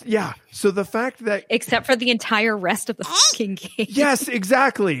 yup. Yeah. So the fact that... Except for the entire rest of the fucking game. Yes,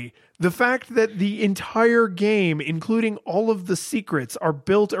 exactly. The fact that the entire game, including all of the secrets, are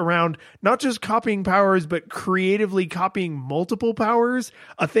built around not just copying powers, but creatively copying multiple powers,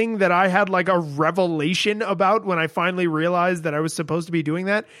 a thing that I had like a revelation about when I finally realized that I was supposed to be doing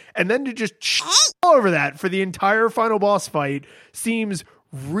that. And then to just all over that for the entire final boss fight seems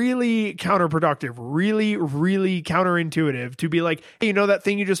really counterproductive, really, really counterintuitive to be like, hey, you know that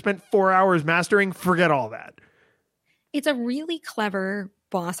thing you just spent 4 hours mastering? Forget all that. It's a really clever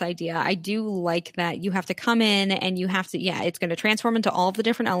boss idea. I do like that you have to come in and you have to, it's going to transform into all of the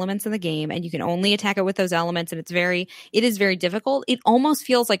different elements in the game and you can only attack it with those elements. And it is very difficult. It almost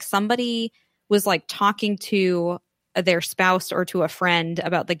feels like somebody was like talking to their spouse or to a friend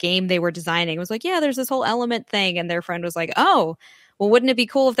about the game they were designing. It was like, yeah, there's this whole element thing. And their friend was like, oh, well, wouldn't it be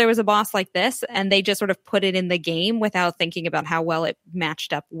cool if there was a boss like this? And they just sort of put it in the game without thinking about how well it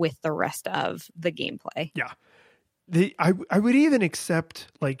matched up with the rest of the gameplay. Yeah. I would even accept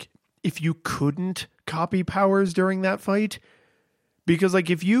like if you couldn't copy powers during that fight, because like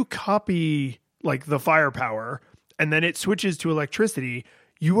if you copy like the firepower and then it switches to electricity,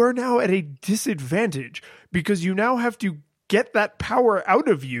 you are now at a disadvantage because you now have to get that power out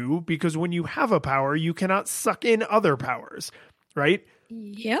of you because when you have a power, you cannot suck in other powers, right?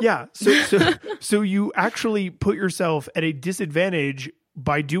 Yep. Yeah. So you actually put yourself at a disadvantage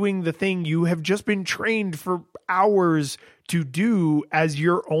by doing the thing you have just been trained for hours to do as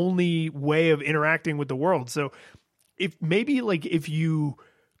your only way of interacting with the world. So if you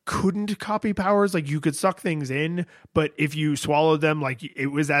couldn't copy powers, like you could suck things in, but if you swallowed them, like it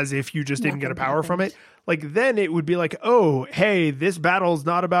was as if you just didn't get a power from it. Like then it would be like, oh, hey, this battle's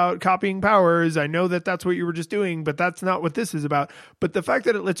not about copying powers. I know that that's what you were just doing, but that's not what this is about. But the fact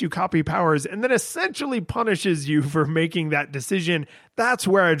that it lets you copy powers and then essentially punishes you for making that decision, that's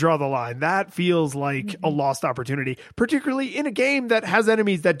where I draw the line. That feels like a lost opportunity, particularly in a game that has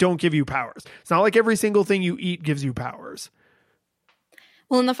enemies that don't give you powers. It's not like every single thing you eat gives you powers.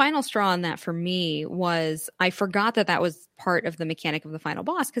 Well, and the final straw on that for me was I forgot that was part of the mechanic of the final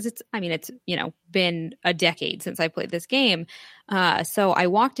boss because it's been a decade since I played this game. So I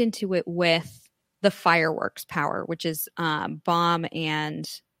walked into it with the fireworks power, which is bomb and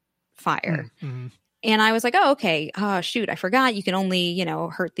fire. Mm-hmm. And I was like, oh, okay. Oh, shoot. I forgot. You can only,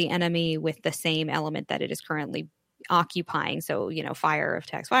 hurt the enemy with the same element that it is currently occupying. So, fire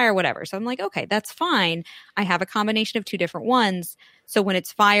attacks fire, whatever. So I'm like, okay, that's fine. I have a combination of two different ones. So when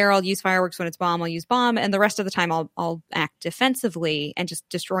it's fire, I'll use fireworks. When it's bomb, I'll use bomb. And the rest of the time, I'll act defensively and just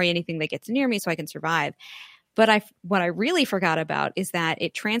destroy anything that gets near me so I can survive. But what I really forgot about is that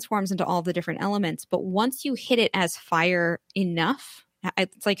it transforms into all the different elements. But once you hit it as fire enough,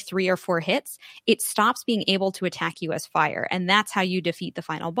 it's like 3 or 4 hits, it stops being able to attack you as fire. And that's how you defeat the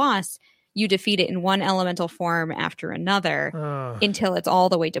final boss. You defeat it in one elemental form after another until it's all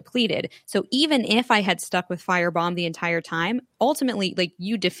the way depleted. So even if I had stuck with fire bomb the entire time, ultimately, like,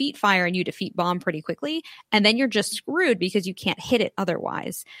 you defeat fire and you defeat bomb pretty quickly, and then you're just screwed because you can't hit it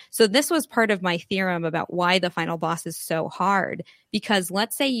otherwise. So this was part of my theorem about why the final boss is so hard. Because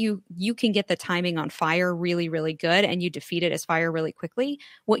let's say you can get the timing on fire really, really good and you defeat it as fire really quickly.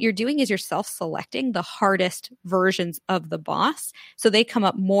 What you're doing is you're self-selecting the hardest versions of the boss. So they come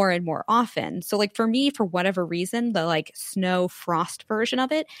up more and more often. So like for me, for whatever reason, the like snow frost version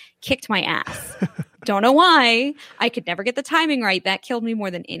of it kicked my ass. Don't know why. I could never get the timing right. That killed me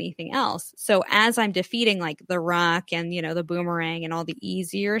more than anything else. So as I'm defeating like the rock and, the boomerang and all the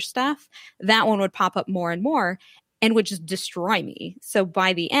easier stuff, that one would pop up more and more and would just destroy me. So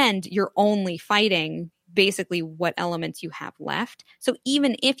by the end, you're only fighting basically what elements you have left. So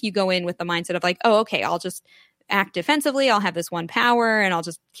even if you go in with the mindset of like, oh, okay, I'll just act defensively, I'll have this one power and I'll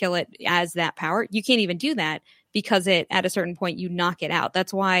just kill it as that power. You can't even do that because at a certain point you knock it out.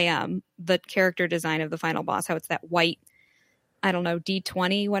 That's why the character design of the final boss, how it's that white, I don't know,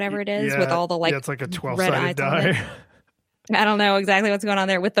 D20, whatever it is, with all the like, it's like a 12-sided die. I don't know exactly what's going on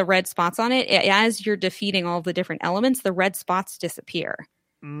there with the red spots on it. As you're defeating all the different elements, the red spots disappear.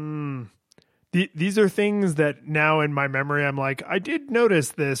 These are things that now in my memory, I'm like, I did notice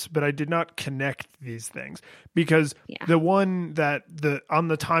this, but I did not connect these things because the one that on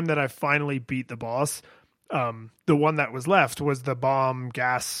the time that I finally beat the boss, the one that was left was the bomb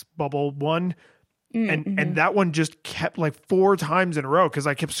gas bubble one. Mm-hmm. And that one just kept like 4 times in a row because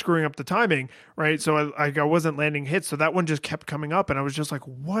I kept screwing up the timing, right? So I wasn't landing hits. So that one just kept coming up and I was just like,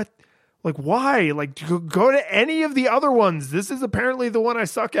 what? Like, why? Like, go to any of the other ones. This is apparently the one I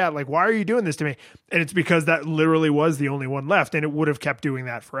suck at. Like, why are you doing this to me? And it's because that literally was the only one left and it would have kept doing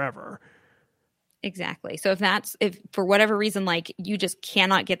that forever. Exactly. So if for whatever reason, like you just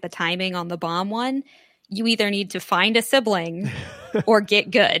cannot get the timing on the bomb one, you either need to find a sibling or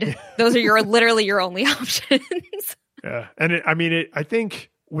get good. Those are literally your only options. Yeah. And I think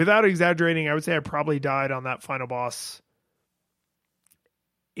without exaggerating, I would say I probably died on that final boss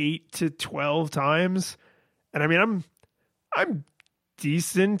 8 to 12 times. And I mean, I'm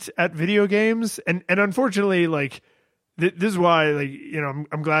decent at video games. And unfortunately, like this is why, like,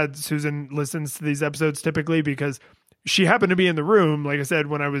 I'm glad Susan listens to these episodes typically because she happened to be in the room, like I said,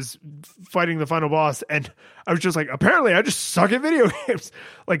 when I was fighting the final boss. And I was just like, apparently I just suck at video games.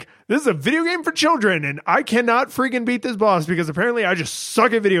 Like, this is a video game for children and I cannot freaking beat this boss because apparently I just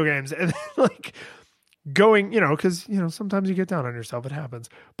suck at video games. And like going, because, sometimes you get down on yourself. It happens.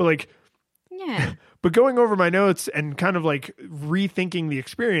 But like, yeah. But going over my notes and kind of like rethinking the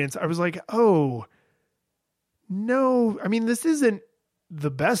experience, I was like, oh, no. I mean, this isn't the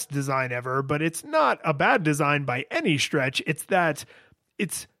best design ever, but it's not a bad design by any stretch. It's that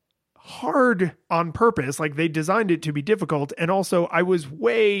it's hard on purpose. Like they designed it to be difficult. And also I was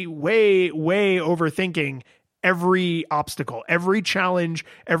way, way, way overthinking every obstacle, every challenge,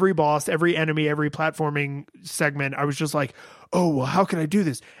 every boss, every enemy, every platforming segment. I was just like, oh, well, how can I do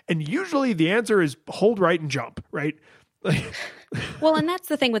this? And usually the answer is hold right and jump, right? Well, and that's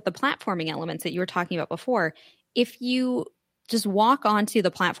the thing with the platforming elements that you were talking about before. If you just walk onto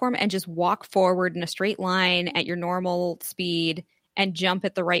the platform and just walk forward in a straight line at your normal speed and jump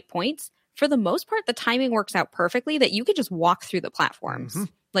at the right points, for the most part, the timing works out perfectly that you could just walk through the platforms. Mm-hmm.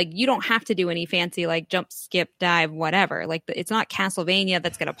 Like you don't have to do any fancy like jump, skip, dive, whatever. Like it's not Castlevania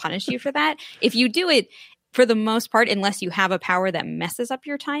that's going to punish you for that. If you do it, for the most part, unless you have a power that messes up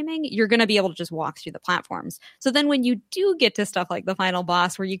your timing, you're going to be able to just walk through the platforms. So then when you do get to stuff like the final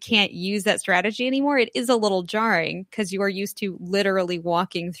boss where you can't use that strategy anymore, it is a little jarring because you are used to literally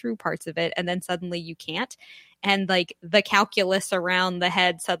walking through parts of it and then suddenly you can't. And like the calculus around the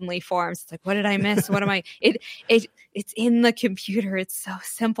head suddenly forms. It's like, what did I miss? What am I? It's in the computer. It's so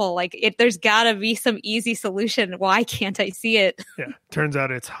simple. Like there's gotta be some easy solution. Why can't I see it? Yeah. Turns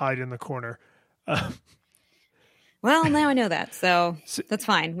out it's hide in the corner. Well, now I know that. So that's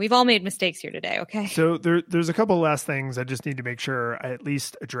fine. We've all made mistakes here today. Okay. So there's a couple last things I just need to make sure I at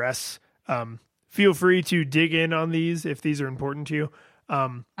least address. feel free to dig in on these if these are important to you.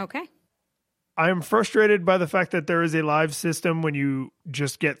 Okay. I am frustrated by the fact that there is a live system when you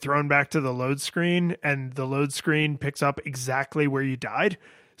just get thrown back to the load screen, and the load screen picks up exactly where you died.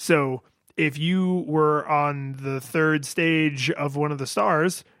 So if you were on the 3rd stage of one of the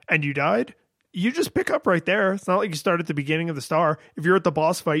stars and you died, you just pick up right there. It's not like you start at the beginning of the star. If you're at the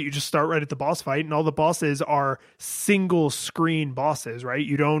boss fight, you just start right at the boss fight, and all the bosses are single screen bosses, right?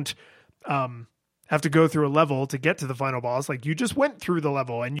 You don't have to go through a level to get to the final boss. Like, you just went through the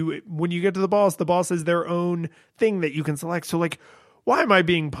level, and when you get to the boss is their own thing that you can select. So like, why am I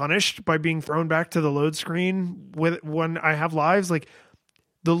being punished by being thrown back to the load screen when I have lives? Like,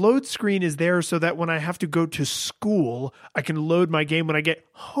 the load screen is there so that when I have to go to school, I can load my game when I get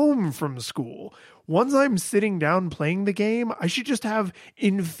home from school. Once I'm sitting down playing the game, I should just have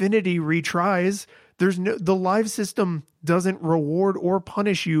infinity retries. The live system doesn't reward or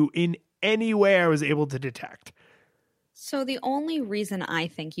punish you in any way I was able to detect. So the only reason I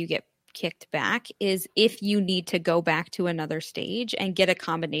think you get kicked back is if you need to go back to another stage and get a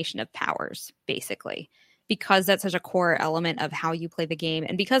combination of powers, basically, because that's such a core element of how you play the game.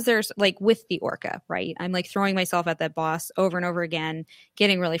 And because there's, like, with the Orca, right? I'm like throwing myself at that boss over and over again,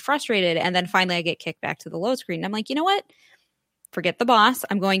 getting really frustrated. And then finally I get kicked back to the load screen. And I'm like, you know what? Forget the boss.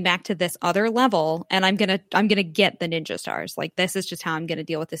 I'm going back to this other level, and I'm gonna get the ninja stars. Like, this is just how I'm gonna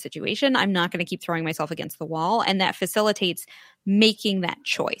deal with the situation. I'm not gonna keep throwing myself against the wall, and that facilitates making that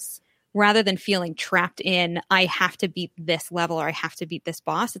choice rather than feeling trapped in, I have to beat this level or I have to beat this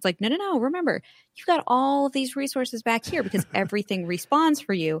boss. It's like, no. Remember, you've got all of these resources back here because everything respawns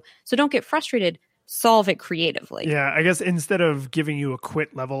for you. So don't get frustrated. Solve it creatively. Yeah, I guess instead of giving you a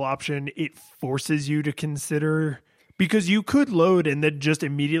quit level option, it forces you to consider. Because you could load and then just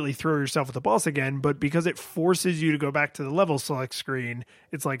immediately throw yourself at the boss again, but because it forces you to go back to the level select screen,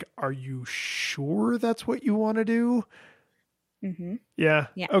 it's like, are you sure that's what you want to do? Mm-hmm. Yeah.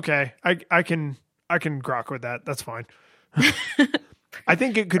 Okay. I can grok with that. That's fine. I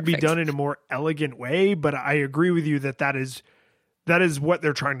think it could be done in a more elegant way, but I agree with you that is what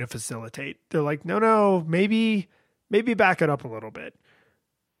they're trying to facilitate. They're like, no, maybe back it up a little bit.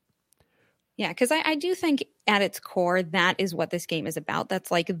 Yeah, because I do think at its core, that is what this game is about. That's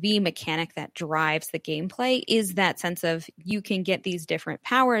like the mechanic that drives the gameplay, is that sense of you can get these different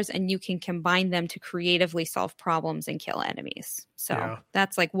powers and you can combine them to creatively solve problems and kill enemies. So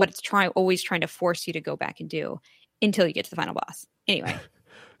that's like what it's always trying to force you to go back and do until you get to the final boss. Anyway.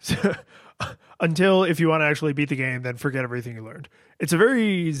 So, until, if you want to actually beat the game, then forget everything you learned. It's a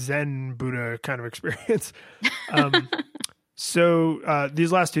very Zen Buddha kind of experience. So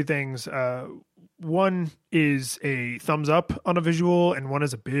these last two things, one is a thumbs up on a visual and one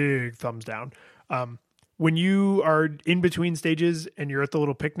is a big thumbs down. When you are in between stages and you're at the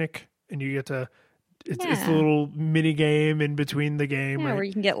little picnic and you get to, it's the little mini game in between the game, right? Where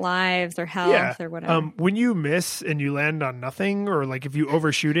you can get lives or health or whatever. When you miss and you land on nothing, or like if you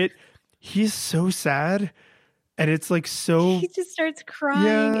overshoot it, he's so sad. And it's like so... He just starts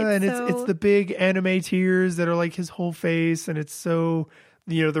crying. Yeah, it's the big anime tears that are like his whole face. And it's so,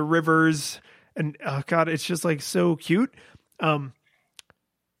 the rivers. And, oh God, it's just like so cute. I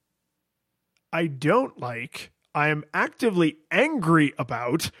am actively angry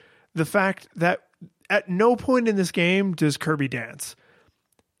about the fact that at no point in this game does Kirby dance.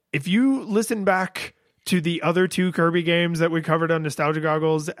 If you listen back to the other two Kirby games that we covered on Nostalgia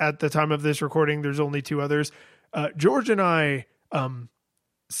Goggles at the time of this recording, there's only two others. George and I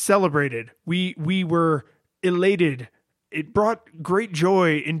celebrated. We were elated. It brought great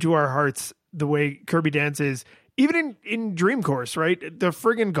joy into our hearts the way Kirby dances, even in Dream Course, right? The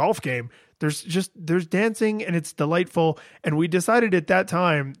friggin' golf game. There's dancing and it's delightful. And we decided at that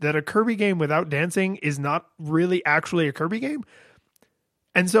time that a Kirby game without dancing is not really actually a Kirby game.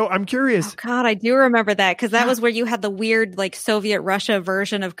 And so I'm curious. Oh God, I do remember that, because that was where you had the weird like Soviet Russia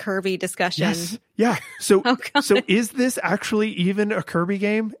version of Kirby discussion. Yes. Yeah. So, so is this actually even a Kirby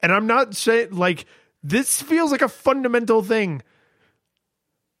game? And I'm not saying, like, this feels like a fundamental thing.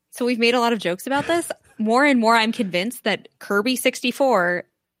 So we've made a lot of jokes about this. More and more, I'm convinced that Kirby 64,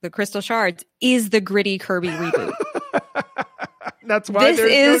 the Crystal Shards, is the gritty Kirby reboot. That's why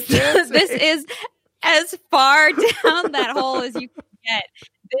this is as far down that hole as you can get.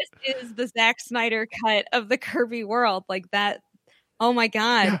 This is the Zack Snyder cut of the Kirby world, like that. Oh my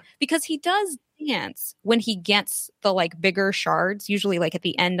God. Yeah. Because he does dance when he gets the like bigger shards, usually like at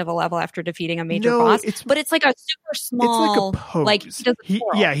the end of a level after defeating a major boss. But it's like a super small, it's like a pose.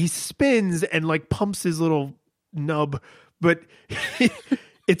 Like he spins and like pumps his little nub, but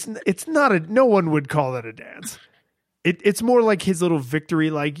it's not no one would call it a dance. It's more like his little victory,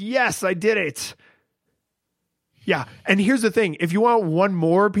 like, yes, I did it. Yeah. And here's the thing. If you want one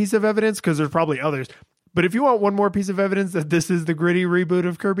more piece of evidence, because there's probably others, but if you want one more piece of evidence that this is the gritty reboot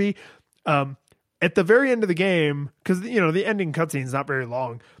of Kirby, at the very end of the game, because, the ending cutscene is not very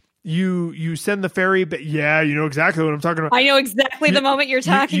long, you send the fairy, but yeah, you know exactly what I'm talking about. I know exactly the moment you're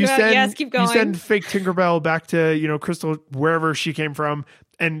talking about. Yes, keep going. You send fake Tinkerbell back to, Crystal, wherever she came from.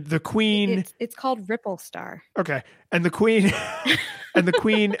 And the queen, it's called Ripple Star. Okay. And the queen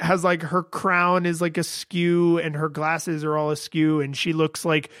has like her crown is like askew and her glasses are all askew. And she looks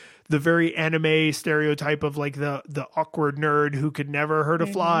like the very anime stereotype of like the awkward nerd who could never hurt a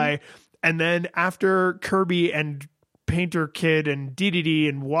fly. And then after Kirby and Painter Kid and Dedede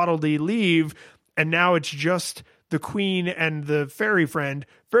and Waddle Dee leave, and now it's just the queen and the fairy friend.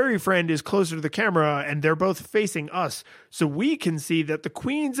 Fairy friend is closer to the camera and they're both facing us. So we can see that the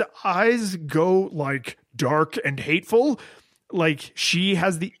queen's eyes go like dark and hateful. Like she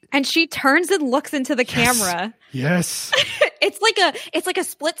has and she turns and looks into the camera. Yes. It's like a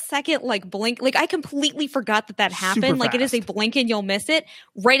split second, like blink. Like I completely forgot that happened. Super like it is a fast. blink and you'll miss it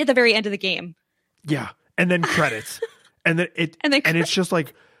right at the very end of the game. Yeah. And then credits. and then it's just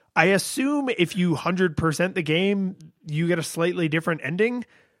like, I assume if you 100% the game, you get a slightly different ending.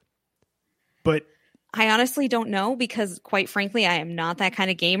 But I honestly don't know because, quite frankly, I am not that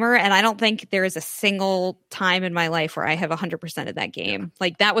kind of gamer. And I don't think there is a single time in my life where I have 100% of that game. Yeah.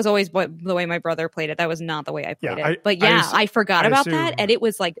 Like that was always the way my brother played it. That was not the way I played it. But I forgot about that. And it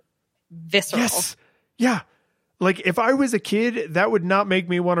was like visceral. Yes. Yeah. Like if I was a kid, that would not make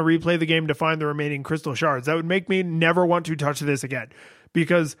me want to replay the game to find the remaining crystal shards. That would make me never want to touch this again.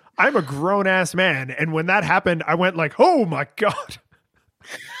 Because I'm a grown ass man. And when that happened, I went like, oh my God.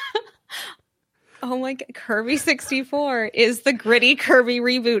 Oh my God. Kirby 64 is the gritty Kirby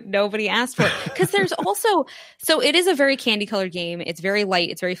reboot nobody asked for. Because there's also, so it is a very candy colored game. It's very light.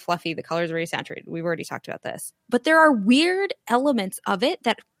 It's very fluffy. The colors are very saturated. We've already talked about this. But there are weird elements of it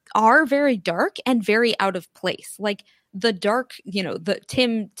that are very dark and very out of place. Like the dark, the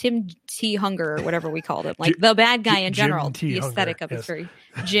Tim T. Hunger or whatever we called him, like the bad guy in general. The aesthetic of it's very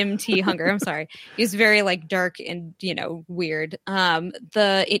Jim T. Hunger. I'm sorry, he's very like dark and weird.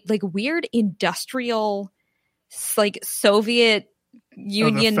 Weird industrial, like Soviet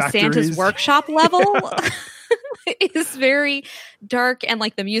Union Santa's workshop level. Is very dark and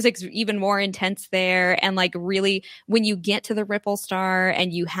like the music's even more intense there. And like really when you get to the Ripple Star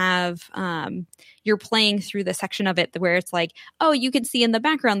and you have you're playing through the section of it where it's like, oh, you can see in the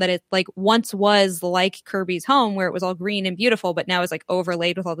background that it like once was like Kirby's home where it was all green and beautiful, but now is like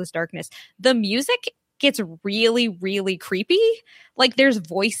overlaid with all this darkness. The music gets really, really creepy. Like there's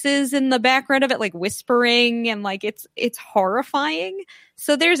voices in the background of it, like whispering, and like it's horrifying.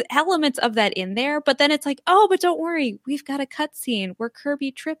 So there's elements of that in there, but then it's like, oh, but don't worry, we've got a cutscene where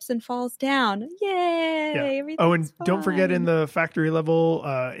Kirby trips and falls down. Yay! Yeah. Oh, and fine. Don't forget in the factory level,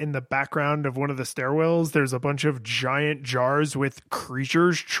 in the background of one of the stairwells, there's a bunch of giant jars with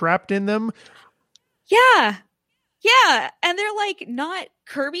creatures trapped in them. Yeah. Yeah, and they're like not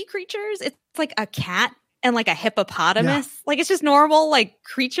Kirby creatures. It's like a cat and like a hippopotamus. Yeah. Like it's just normal like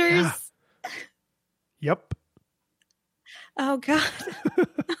creatures. Yeah. Yep. Oh God.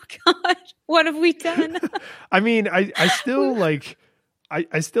 Oh God. What have we done? I mean, I still like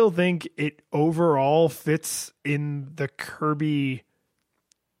I still think it overall fits in the Kirby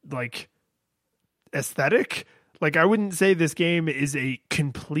like aesthetic. Like I wouldn't say this game is a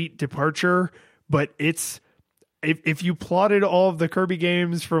complete departure, but it's if you plotted all of the Kirby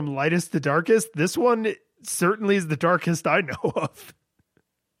games from lightest to darkest, this one certainly is the darkest I know of.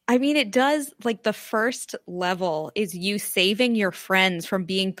 I mean, it does, like the first level is you saving your friends from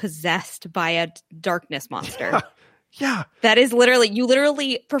being possessed by a darkness monster. Yeah. That is you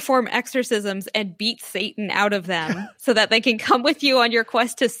literally perform exorcisms and beat Satan out of them so that they can come with you on your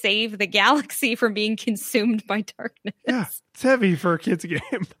quest to save the galaxy from being consumed by darkness. Yeah. It's heavy for a kid's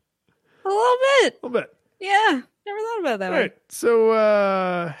game. A little bit. Yeah. Never thought about that. All right.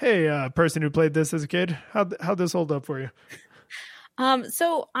 So, hey, person who played this as a kid, how'd this hold up for you?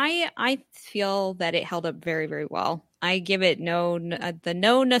 So I feel that it held up very, very well. I give it no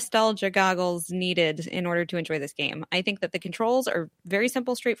nostalgia goggles needed in order to enjoy this game. I think that the controls are very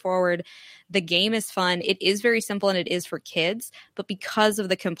simple, straightforward. The game is fun. It is very simple and it is for kids, but because of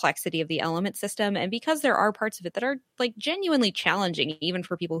the complexity of the element system and because there are parts of it that are like genuinely challenging, even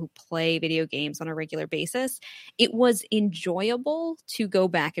for people who play video games on a regular basis, it was enjoyable to go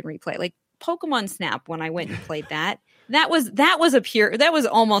back and replay. Like Pokemon Snap, when I went and played that was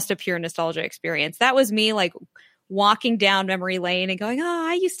almost a pure nostalgia experience. That was me like walking down memory lane and going, oh,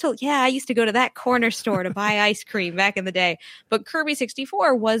 I used to go to that corner store to buy ice cream back in the day. But Kirby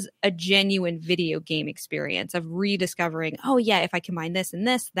 64 was a genuine video game experience of rediscovering, oh yeah, if I combine this and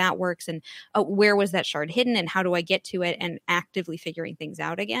this, that works. And where was that shard hidden and how do I get to it, and actively figuring things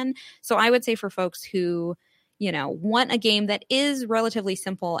out again. So I would say for folks who, want a game that is relatively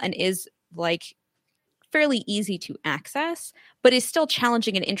simple and is like fairly easy to access, but is still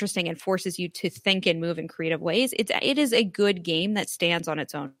challenging and interesting and forces you to think and move in creative ways, it is a good game that stands on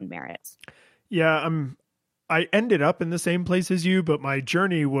its own merits. Yeah, I ended up in the same place as you, but my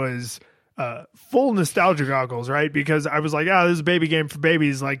journey was full nostalgia goggles, right? Because I was like, this is a baby game for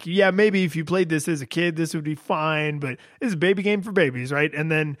babies. Like, yeah, maybe if you played this as a kid, this would be fine, but it's a baby game for babies, right?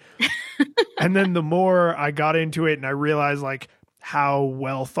 And then the more I got into it and I realized like how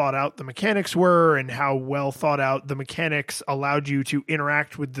well thought out the mechanics were and how well thought out the mechanics allowed you to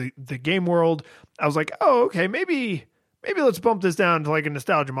interact with the game world, I was like, oh, okay, maybe let's bump this down to like a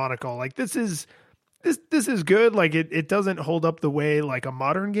nostalgia monocle. Like this is good. Like it doesn't hold up the way like a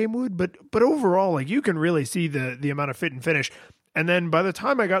modern game would, but overall, like you can really see the amount of fit and finish. And then by the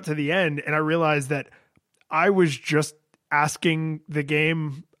time I got to the end and I realized that I was just asking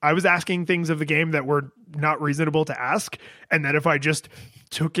things of the game that were not reasonable to ask. And that if I just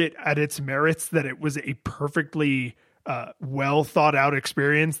took it at its merits, that it was a perfectly well thought out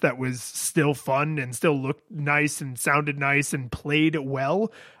experience that was still fun and still looked nice and sounded nice and played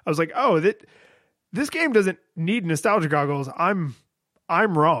well. I was like, oh, this game doesn't need nostalgia goggles. I'm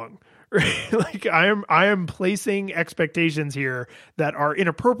wrong. Like I am placing expectations here that are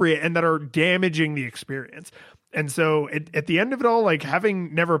inappropriate and that are damaging the experience. And so at the end of it all, like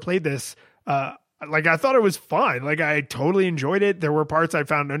having never played this, like I thought it was fine. Like I totally enjoyed it. There were parts I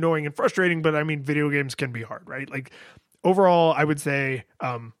found annoying and frustrating, but I mean, video games can be hard, right? Like overall, I would say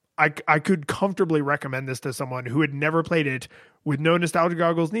I could comfortably recommend this to someone who had never played it with no nostalgia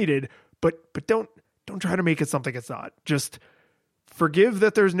goggles needed, but don't try to make it something it's not. Just forgive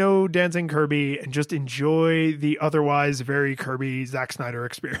that there's no dancing Kirby and just enjoy the otherwise very Kirby Zack Snyder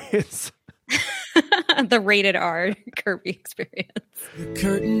experience. The rated R Kirby experience. The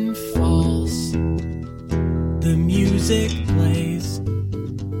curtain falls, the music plays,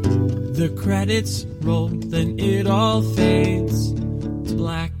 the credits roll, then it all fades to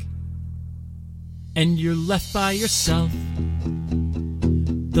black, and you're left by yourself.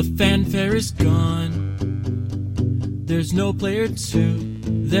 The fanfare is gone, there's no player two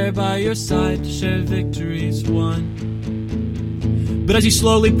there by your side to share victories won. But as you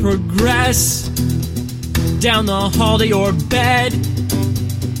slowly progress down the hall to your bed,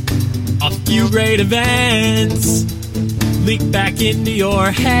 a few great events leak back into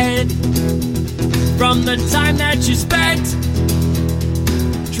your head from the time that you spent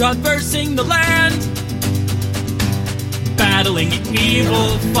traversing the land, battling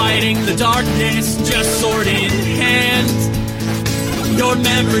evil, fighting the darkness, just sword in hand. Your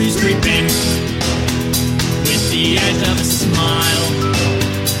memories creeping with the edge of a smile.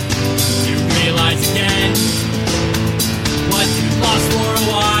 You realize again what you lost for a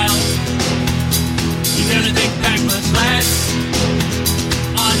while. You're gonna think back much less